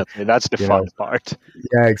definitely do. That's the fun part.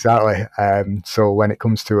 Yeah, exactly. So when it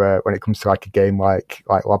comes to like a game like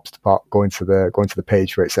Lobster Pot, going to the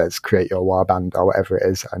page where it says create your warband or whatever it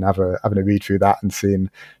is, and having a read through that and seeing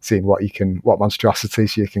what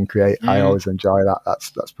monstrosities you can create, I always enjoy that.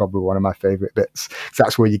 That's probably one of my favorite bits. So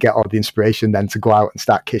that's where you get all the inspiration then to go out and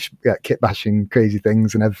start kit bashing crazy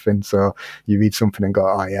things and everything. So you read something and go,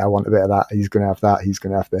 oh yeah, I want a bit of that. He's going to have that. He's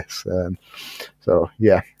going to have this. So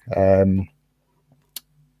yeah,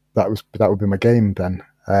 that would be my game then.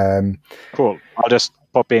 Cool. I'll just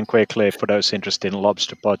pop in quickly for those interested in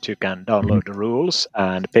Lobster Pot. You can download the rules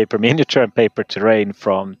and paper miniature and paper terrain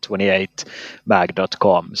from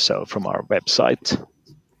 28mag.com. So from our website.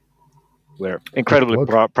 We're incredibly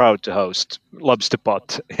proud to host Lobster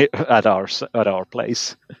Pot at our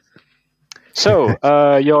place. So,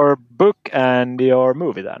 your book and your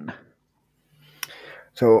movie then?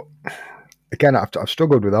 So, again, I've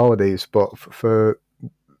struggled with all of these, but for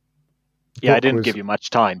I didn't give you much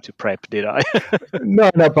time to prep, did I? No,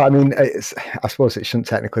 but I mean, I suppose it shouldn't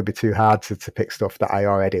technically be too hard to pick stuff that I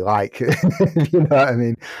already like. You know what I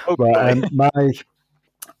mean? Okay. But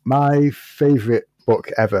my favorite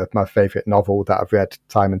book ever, my favorite novel that I've read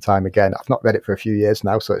time and time again. I've not read it for a few years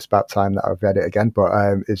now, so it's about time that I've read it again. But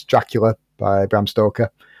is Dracula by Bram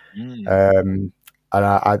Stoker. And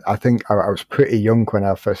I think I was pretty young when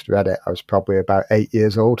I first read it. I was probably about 8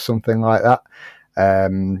 years old, something like that.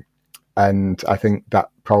 And I think that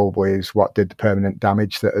probably is what did the permanent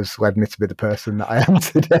damage that has led me to be the person that I am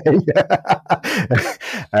today.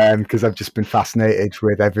 Because I've just been fascinated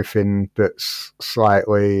with everything that's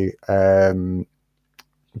slightly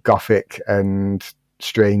gothic and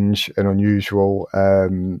strange and unusual,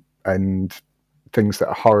 and things that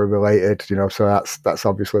are horror related, so that's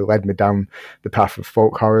obviously led me down the path of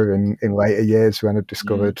folk horror in later years when I've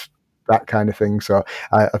discovered that kind of thing. So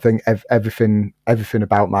I think everything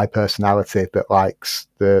about my personality that likes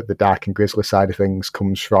the dark and grisly side of things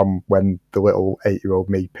comes from when the little 8-year-old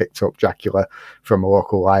me picked up Dracula from a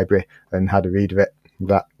local library and had a read of it.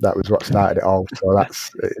 That was what started it all. So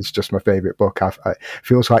it's just my favorite book. It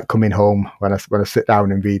feels like coming home when I sit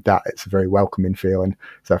down and read that. It's a very welcoming feeling.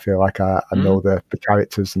 So I feel like I know the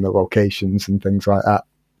characters and the locations and things like that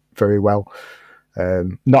very well.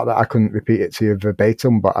 Not that I couldn't repeat it to you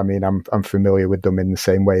verbatim, but I mean, I'm familiar with them in the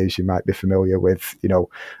same way as you might be familiar with,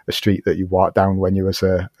 a street that you walked down when you was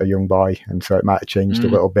a young boy. And so it might have changed a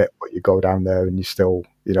little bit, but you go down there and you still,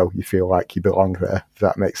 you feel like you belong there, if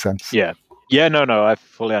that makes sense. Yeah. Yeah, no, I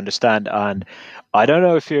fully understand. And I don't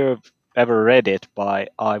know if you've ever read it, but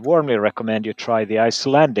I warmly recommend you try the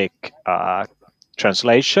Icelandic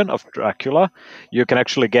translation of Dracula. You can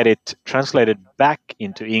actually get it translated back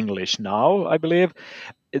into English now, I believe.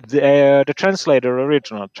 The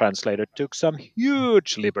original translator, took some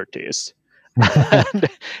huge liberties. And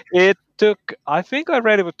I think I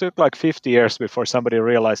read it took like 50 years before somebody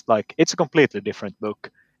realized like it's a completely different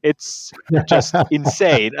book. It's just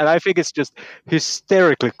insane. And I think it's just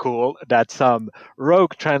hysterically cool that some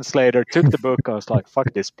rogue translator took the book and was like,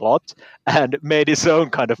 fuck this plot, and made his own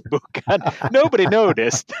kind of book. And nobody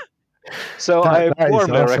noticed. So I that is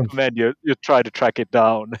warmly awesome. recommend you try to track it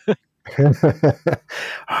down.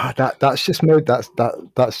 That's just made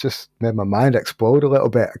that's just made my mind explode a little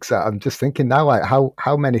bit. 'Cause I'm just thinking now, like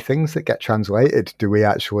how many things that get translated do we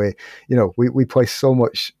actually, we place so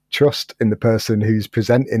much trust in the person who's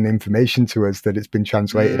presenting information to us that it's been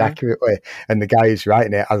translated accurately, and the guy who's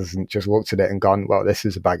writing it hasn't just looked at it and gone, well, this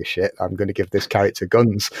is a bag of shit, I'm going to give this character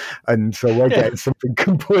guns, and so we're Yeah. getting something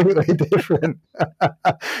completely different.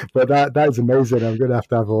 But that is amazing. I'm going to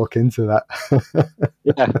have a look into that.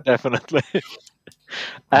 Yeah, definitely.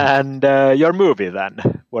 And your movie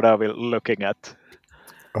then? What are we looking at?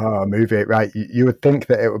 Oh, movie, right. You would think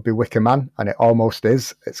that it would be Wicker Man, and it almost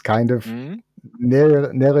is. It's kind of Mm?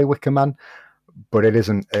 nearly Wicker Man, but it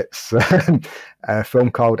isn't. It's a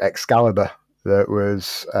film called Excalibur that it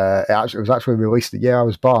was actually released the year I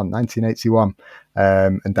was born, 1981,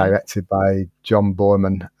 and directed by John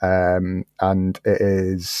Boorman. And it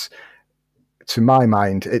is, to my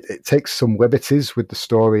mind, it takes some liberties with the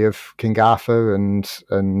story of King Arthur and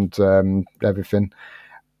everything.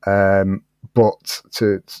 But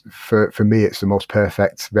for me, it's the most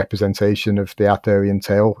perfect representation of the Arthurian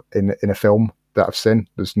tale in a film that I've seen.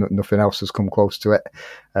 There's nothing else has come close to it.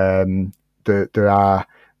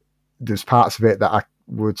 There's parts of it that I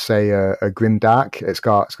would say are grim dark. It's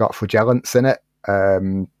got flagellants in it.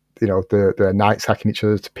 The knights hacking each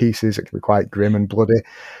other to pieces. It can be quite grim and bloody.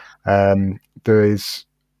 There's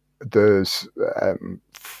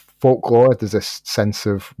folklore. There's this sense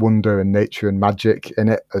of wonder and nature and magic in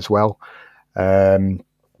it as well.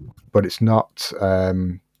 But it's not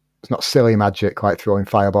silly magic like throwing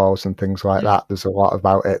fireballs and things like that. There's a lot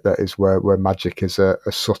about it that is where magic is a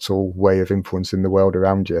subtle way of influencing the world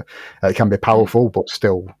around you. It can be powerful, but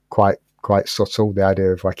still quite subtle. The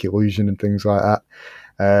idea of like illusion and things like that.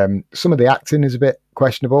 Some of the acting is a bit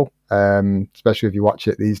questionable, especially if you watch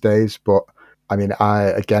it these days. But I mean,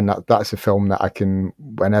 that's a film that I can,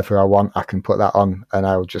 whenever I want, I can put that on and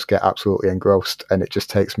I'll just get absolutely engrossed. And it just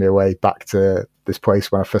takes me away back to this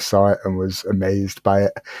place when I first saw it and was amazed by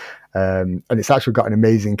it. And it's actually got an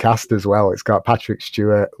amazing cast as well. It's got Patrick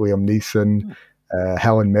Stewart, Liam Neeson,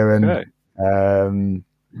 Helen Mirren,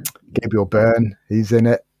 Gabriel Byrne, he's in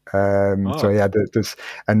it. So yeah,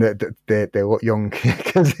 they look young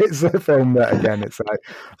because it's a film that, again, it's like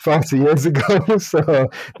 40 years ago. So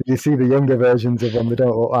you see the younger versions of them, they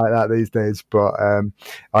don't look like that these days. But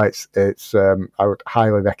it's I would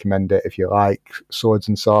highly recommend it if you like swords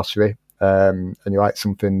and sorcery, and you like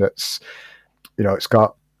something that's, it's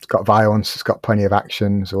got violence, it's got plenty of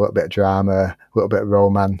action, there's a little bit of drama, a little bit of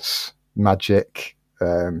romance, magic.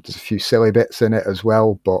 There's a few silly bits in it as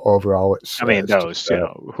well, but overall, it's. I mean, it's those,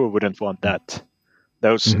 just, who wouldn't want that?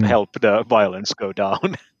 Those help the violence go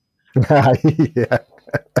down. yeah.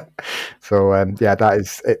 So that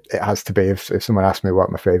is it. It has to be. If someone asks me what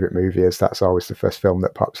my favorite movie is, that's always the first film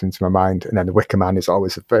that pops into my mind. And then The Wicker Man is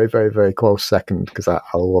always a very, very, very close second, because I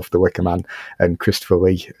love The Wicker Man, and Christopher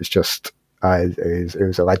Lee is just. It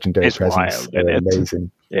was a legendary It's presence. wild, isn't it? Amazing.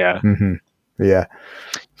 Yeah. Yeah.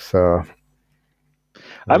 So.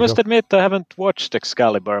 I must admit, I haven't watched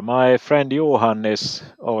Excalibur. My friend Johan is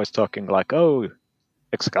always talking like, "Oh,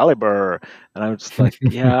 Excalibur," and I'm just like,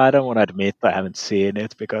 "Yeah, I don't want to admit I haven't seen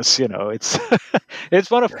it because it's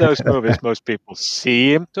it's one of those movies most people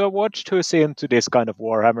seem to have watched who's into this kind of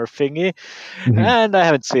Warhammer thingy, and I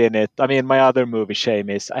haven't seen it. I mean, my other movie shame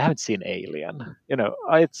is I haven't seen Alien.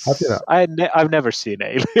 I've never seen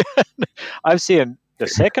Alien. I've seen the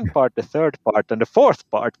second part, the third part, and the fourth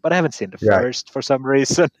part, but I haven't seen the first for some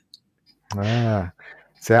reason.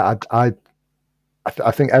 So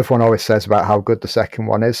I think everyone always says about how good the second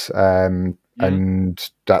one is, and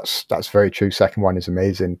that's very true. Second one is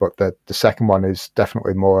amazing, but the second one is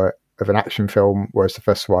definitely more of an action film, whereas the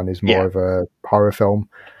first one is more of a horror film.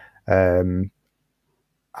 I mean,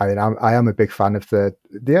 I am a big fan of the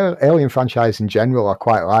Alien franchise in general. I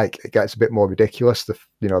quite like. It gets a bit more ridiculous the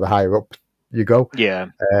higher up you go. Yeah.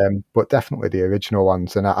 But definitely the original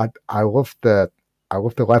ones, and I love the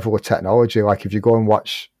level of technology. Like if you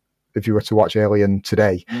were to watch Alien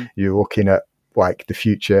today, you're looking at like the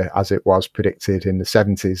future as it was predicted in the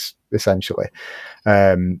 70s, essentially.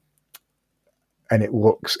 And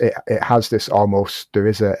it has this almost, there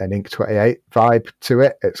is an Ink 28 vibe to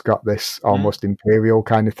it. It's got this almost imperial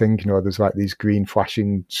kind of thing. There's like these green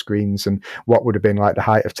flashing screens and what would have been like the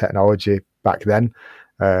height of technology back then.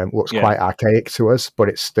 looks Yeah. quite archaic to us, but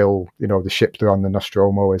it's still, the ship they're on, the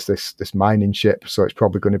Nostromo, is this mining ship, so it's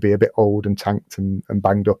probably going to be a bit old and tanked and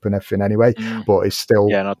banged up and everything anyway. But it's still,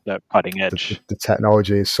 not the cutting edge. the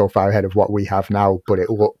technology is so far ahead of what we have now, but it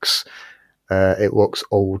looks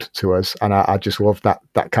old to us, and I just love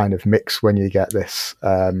that kind of mix when you get this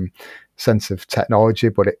sense of technology,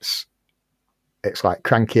 but it's like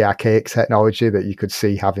cranky archaic technology that you could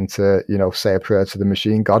see having to say a prayer to the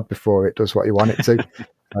machine god before it does what you want it to.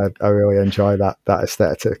 I really enjoy that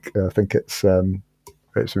aesthetic. I think it's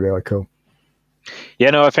really cool.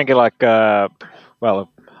 I think like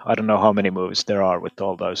well, I don't know how many movies there are with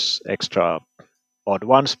all those extra odd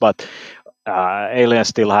ones, but Alien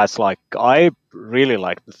still has like, I really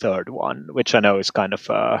like the third one, which I know is kind of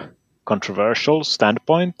a controversial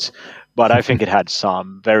standpoint, but I think it had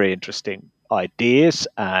some very interesting ideas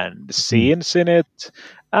and scenes in it.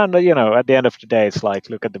 And at the end of the day, it's like,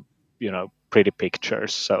 look at the pretty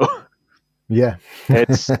pictures. So Yeah.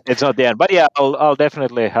 it's not the end, but yeah, I'll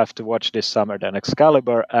definitely have to watch this summer then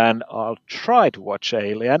Excalibur, and I'll try to watch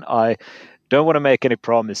Alien. I don't want to make any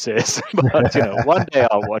promises, but one day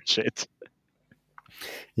I'll watch it.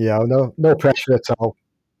 Yeah, no pressure at all.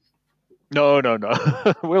 No.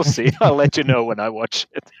 We'll see. I'll let you know when I watch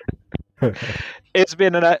it. It's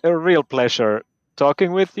been a real pleasure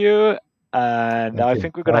talking with you, and Thank I you.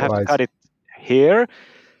 think we're gonna have to Likewise. cut it here.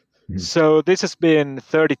 Mhm. So this has been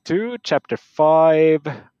 32, chapter 5,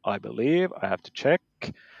 I believe. I have to check.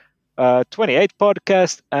 28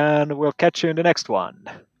 podcast, and we'll catch you in the next one.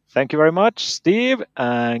 Thank you very much, Steve,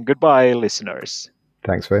 and goodbye, listeners.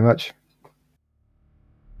 Thanks very much.